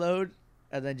reload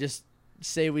and then just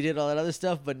say we did all that other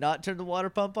stuff but not turn the water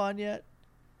pump on yet?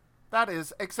 That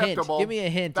is acceptable. Give me a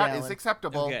hint, That is Alan.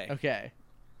 acceptable. Okay. Okay.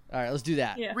 All right, let's do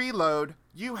that. Yeah. Reload.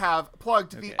 You have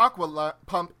plugged the Okay. aqua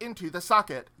pump into the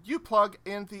socket. You plug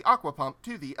in the aqua pump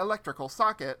to the electrical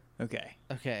socket. Okay.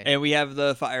 Okay. And we have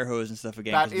the fire hose and stuff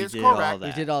again. That 'cause we is did all correct. that.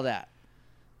 We did all that.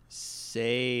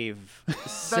 Save. The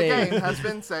Save. game has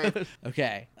been saved.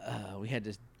 Okay. We had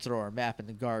to throw our map in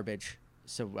the garbage,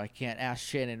 so I can't ask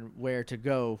Shannon where to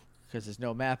go because there's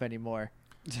no map anymore.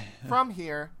 From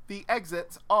here, the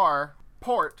exits are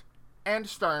port and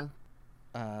stern.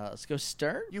 Let's go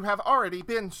stern. You have already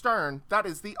been stern. That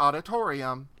is the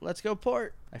auditorium. Let's go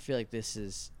port. I feel like this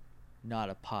is not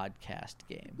a podcast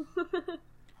game.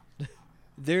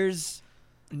 There's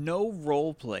no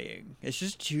role playing. It's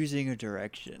just choosing a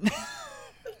direction.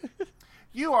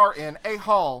 You are in a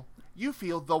hall. You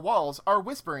feel the walls are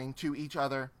whispering to each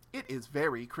other. It is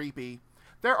very creepy.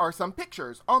 There are some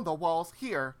pictures on the walls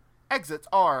here. Exits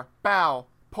are bow,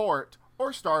 port,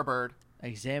 or starboard.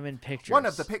 Examine pictures. One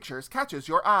of the pictures catches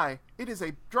your eye. It is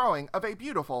a drawing of a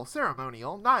beautiful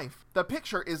ceremonial knife. The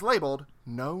picture is labeled,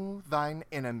 Know Thine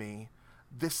Enemy.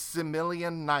 This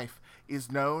Similian knife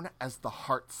is known as the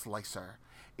Heart Slicer.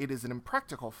 It is an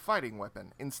impractical fighting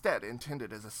weapon, instead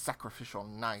intended as a sacrificial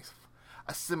knife.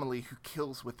 A simile who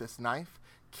kills with this knife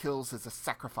kills as a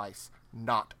sacrifice,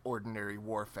 not ordinary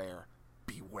warfare.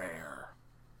 Beware.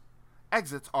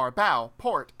 Exits are bow,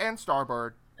 port, and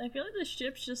starboard. I feel like the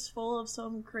ship's just full of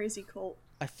some crazy cult.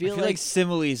 I I feel, feel like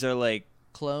similes are like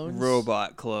clones.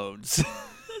 robot clones.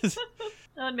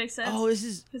 That would make sense. Oh, this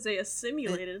is Because they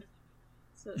assimilated.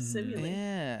 So simulate.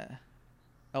 yeah.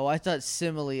 Oh, I thought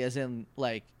simile as in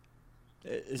like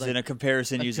Is in a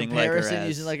comparison a using comparison like or as.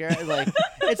 using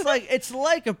like it's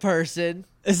like a person.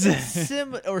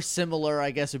 Or similar,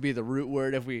 I guess would be the root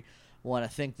word if we want to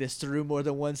think this through more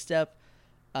than one step.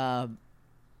 Can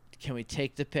we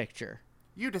take the picture?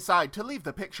 You decide to leave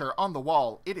the picture on the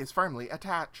wall. It is firmly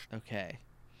attached. Okay.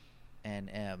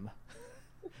 NM.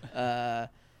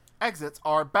 Exits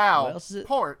are What bow, else is it?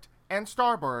 port, and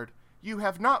starboard. You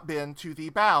have not been to the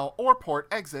bow or port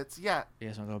exits yet. You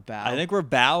guys want to go bow? I think we're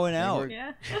bowing out. we're-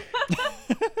 Yeah.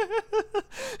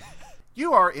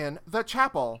 You are in the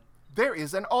chapel. There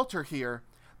is an altar here.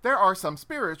 There are some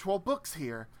spiritual books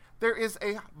here. There is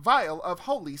a vial of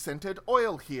holy scented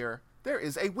oil here. There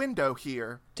is a window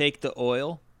here. Take the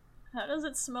oil. How does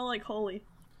it smell like holy?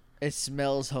 It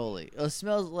smells holy. It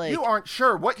smells like You aren't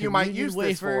sure what you might communion use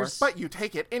this for, wafers. but you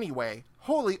take it anyway.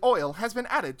 Holy oil has been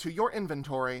added to your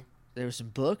inventory. there were some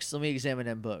books. Let me examine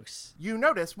them books. You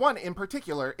notice one in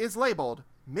particular is labeled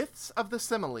Myths of the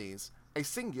Similes, a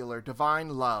singular divine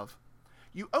love.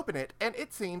 You open it, and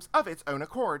it seems of its own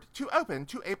accord to open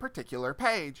to a particular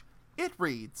page. It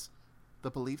reads,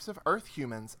 "The beliefs of Earth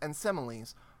humans and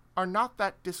similes are not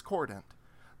that discordant,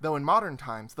 though in modern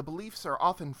times the beliefs are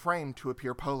often framed to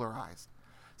appear polarized.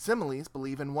 Similes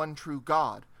believe in one true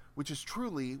God, which is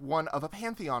truly one of a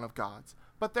pantheon of gods,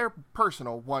 but their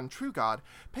personal one true God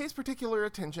pays particular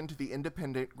attention to the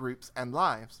independent groups and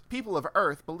lives. People of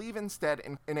Earth believe instead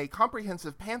in a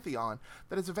comprehensive pantheon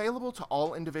that is available to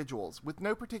all individuals, with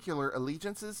no particular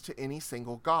allegiances to any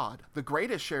single god. The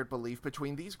greatest shared belief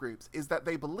between these groups is that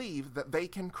they believe that they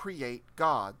can create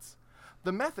gods.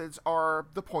 The methods are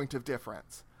the point of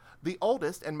difference. The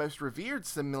oldest and most revered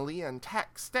Similian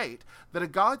text state that a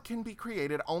god can be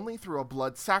created only through a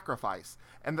blood sacrifice,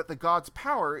 and that the god's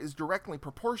power is directly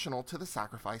proportional to the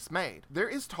sacrifice made. There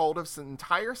is told of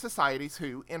entire societies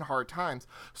who, in hard times,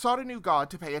 sought a new god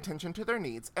to pay attention to their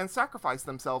needs and sacrifice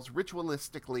themselves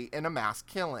ritualistically in a mass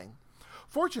killing.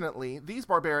 Fortunately, these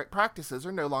barbaric practices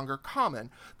are no longer common,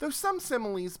 though some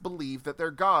similes believe that their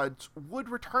gods would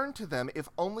return to them if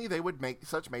only they would make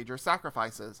such major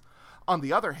sacrifices. On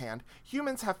the other hand,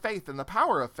 humans have faith in the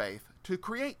power of faith to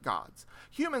create gods.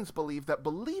 Humans believe that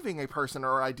believing a person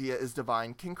or idea is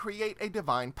divine can create a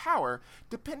divine power,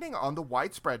 depending on the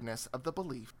widespreadness of the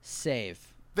belief.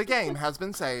 Save. The game has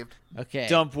been saved. Okay.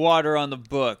 Dump water on the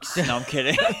books. No, I'm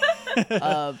kidding.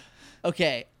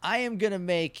 Okay, I am gonna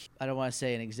make. I don't want to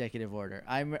say an executive order.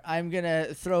 I'm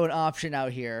gonna throw an option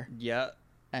out here, Yeah.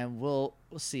 and we'll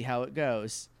see how it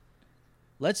goes.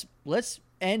 Let's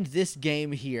end this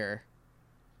game here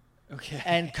Okay.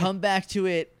 and come back to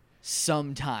it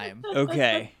sometime.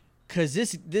 Okay. Cause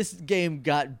this game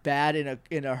got bad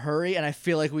in a hurry, and I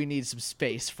feel like we need some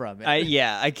space from it.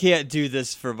 I can't do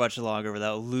this for much longer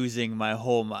without losing my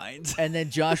whole mind. And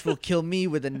then Josh will kill me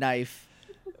with a knife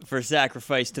For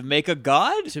sacrifice to make a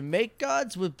god? to make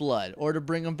gods with blood, or to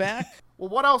bring them back. Well,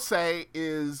 what I'll say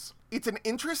is it's an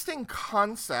interesting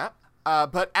concept,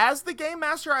 but as the game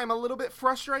master, I'm a little bit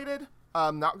frustrated.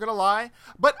 I'm not gonna lie,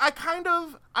 but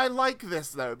I like this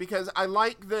though, because I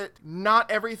like that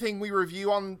not everything we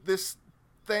review on this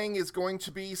thing is going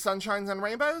to be sunshines and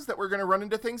rainbows, that we're gonna run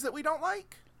into things that we don't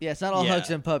like. Yeah, it's not all Yeah. hugs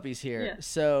and puppies here. Yeah.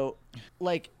 So,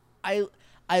 like, I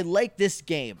like this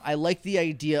game. I like the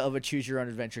idea of a choose your own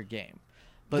adventure game.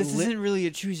 But This isn't really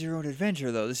a choose your own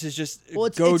adventure though. This is just Well,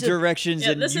 go it's a- directions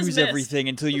Yeah, and this is use Myst. everything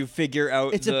until you figure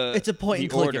out it's a point the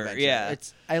and click order. adventure. Yeah.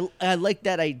 I like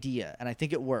that idea, and I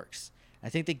think it works. I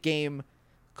think the game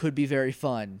could be very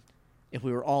fun if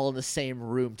we were all in the same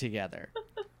room together.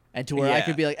 And to where I Yeah.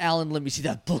 could be like, Alan, let me see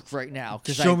that book right now.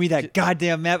 Show me that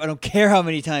goddamn map. I don't care how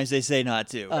many times they say not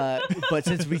to. But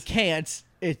since we can't,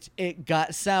 it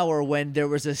got sour when there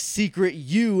was a secret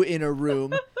U in a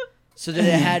room, so that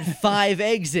it had 5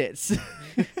 exits.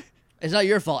 It's not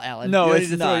your fault, Alan. No, You don't it's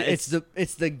need to throw not. it-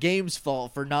 It's the game's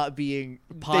fault for not being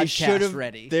They should podcast have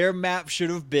ready. Their map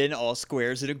should have been all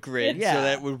squares in a grid, Yeah. so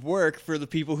that it would work for the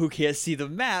people who can't see the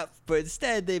map. But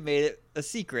instead, they made it a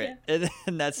secret, and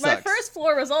that sucks. My first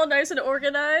floor was all nice and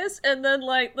organized, and then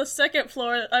like the second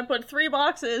floor, I put 3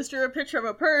 boxes, drew a picture of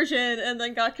a Persian, and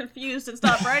then got confused and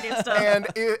stopped writing stuff. And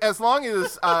as long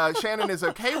as Shannon is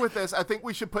okay with this, I think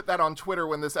we should put that on Twitter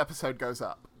when this episode goes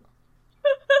up.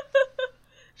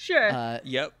 Sure.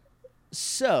 Yep.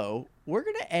 So we're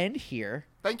gonna end here.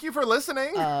 Thank you for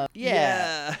listening.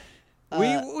 Yeah.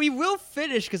 We will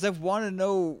finish because I want to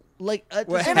know. Like What and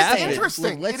just it's happened?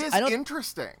 interesting. Look, It is I don't,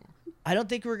 interesting. I don't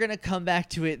think we're gonna come back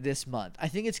to it this month. I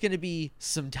think it's gonna be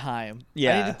some time. I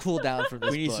Yeah. need to cool down from this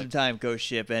We need book. some time, Ghost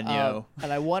Ship, and yo.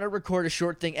 And I want to record a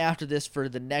short thing after this for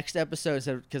the next episode,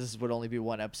 because this would only be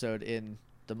one episode in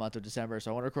the month of December. So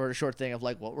I want to record a short thing of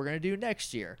like what we're gonna do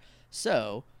next year.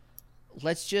 So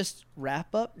let's just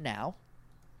wrap up now.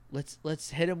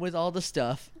 Let's hit him with all the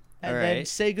stuff, and then Alright.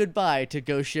 say goodbye to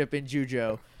Ghost Ship and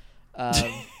Jujo. I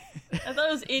thought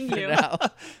it was in you. Now.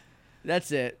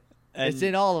 That's it. It's And-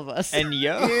 in all of us. And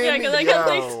yo, Yeah, 'cause I got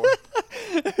Yo.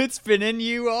 it's been in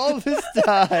you all this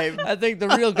time. I think the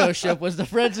real Ghost Ship was the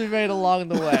friends we made along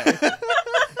the way.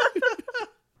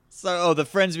 So, the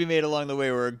friends we made along the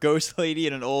way were a ghost lady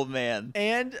and an old man.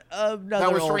 And another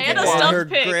was old shrinking And a man. stuffed her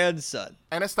pig. grandson.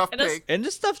 And a stuffed And a pig. And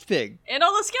a stuffed pig. And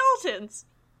all the skeletons.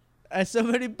 And so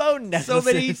many bone So necklaces.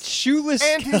 many shoeless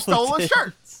And he stole a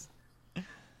skeletons. shirt.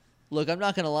 Look, I'm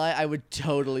not gonna lie. I would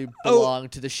totally belong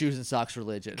to the shoes and socks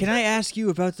religion. Can I ask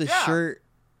you about the Yeah. shirt?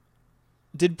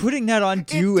 Did putting that on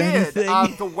do it did.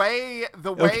 anything? The way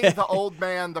Okay. the old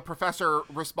man, the professor,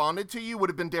 responded to you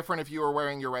would have been different if you were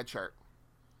wearing your red shirt.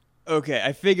 Okay,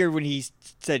 I figured when he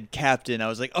said captain, I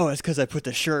was like, oh, it's because I put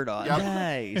the shirt on. Yep.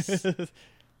 Nice.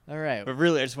 All right. But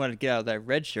really, I just wanted to get out of that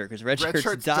red shirt because red, Red shirts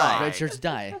shirts die. die. Red shirts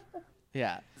die.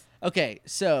 Yeah. Okay.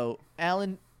 So,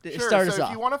 Alan, Sure. start so us if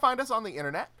off. you want to find us on the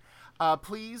internet,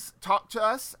 please talk to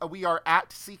us. We are at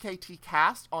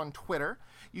CKTcast on Twitter.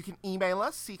 You can email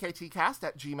us,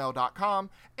 cktcast@gmail.com.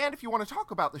 And if you want to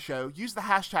talk about the show, use the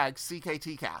hashtag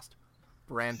CKTcast.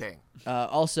 Branding.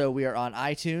 Also, we are on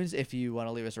iTunes. If you want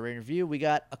to leave us a rating review, we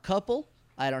got a couple.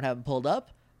 I don't have them pulled up,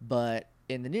 but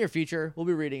in the near future, we'll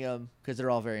be reading them because they're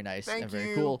all very nice Thank and very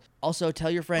you. cool. Also, tell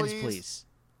your friends, Please. please.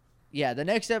 Yeah, the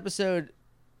next episode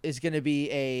is going to be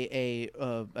a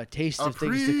taste A of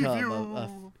things to come.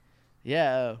 preview.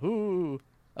 Yeah,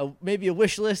 maybe a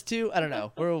wish list too. I don't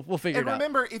know. We'll figure And it out.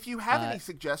 remember, if you have Uh, any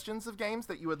suggestions of games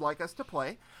that you would like us to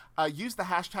play, use the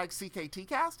hashtag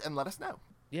CKTcast and let us know.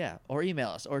 Yeah, or email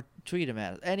us or tweet them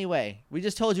at us. Anyway, we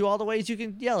just told you all the ways you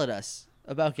can yell at us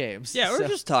about games. Yeah, or So,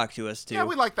 just talk to us too. Yeah,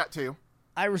 we like that too.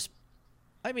 I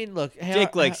mean, look, hey,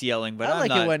 Jake likes yelling, but I I'm like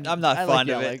not. it when I'm not I like fond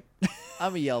of yelling. it.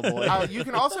 I'm a yell boy. You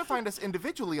can also find us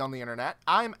individually on the internet.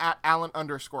 I'm at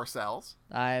Alan_Cells.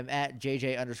 I'm at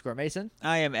JJ_Mason.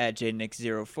 I am at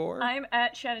JNick04. I'm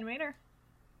at Shannon Maynor.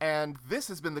 And this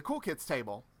has been the Cool Kids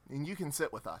Table, and you can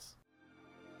sit with us.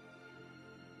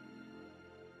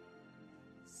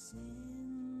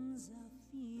 senza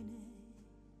fine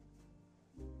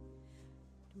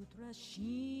tu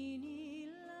trascini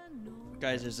la notte.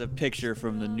 Guys, there's a picture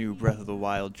from the new Breath of the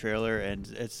Wild trailer, and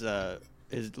it's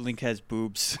Link has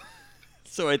boobs.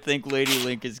 So I think Lady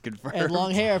Link is confirmed. And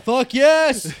long hair. Fuck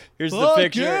yes! Here's the Fuck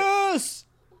picture. yes!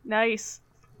 Nice.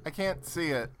 I can't see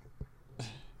it.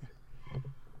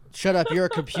 Shut up, you're a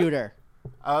computer.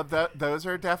 Those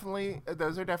are definitely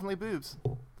boobs.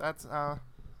 That's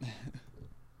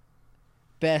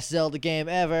Best Zelda game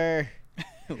ever.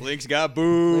 Link's got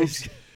boobs.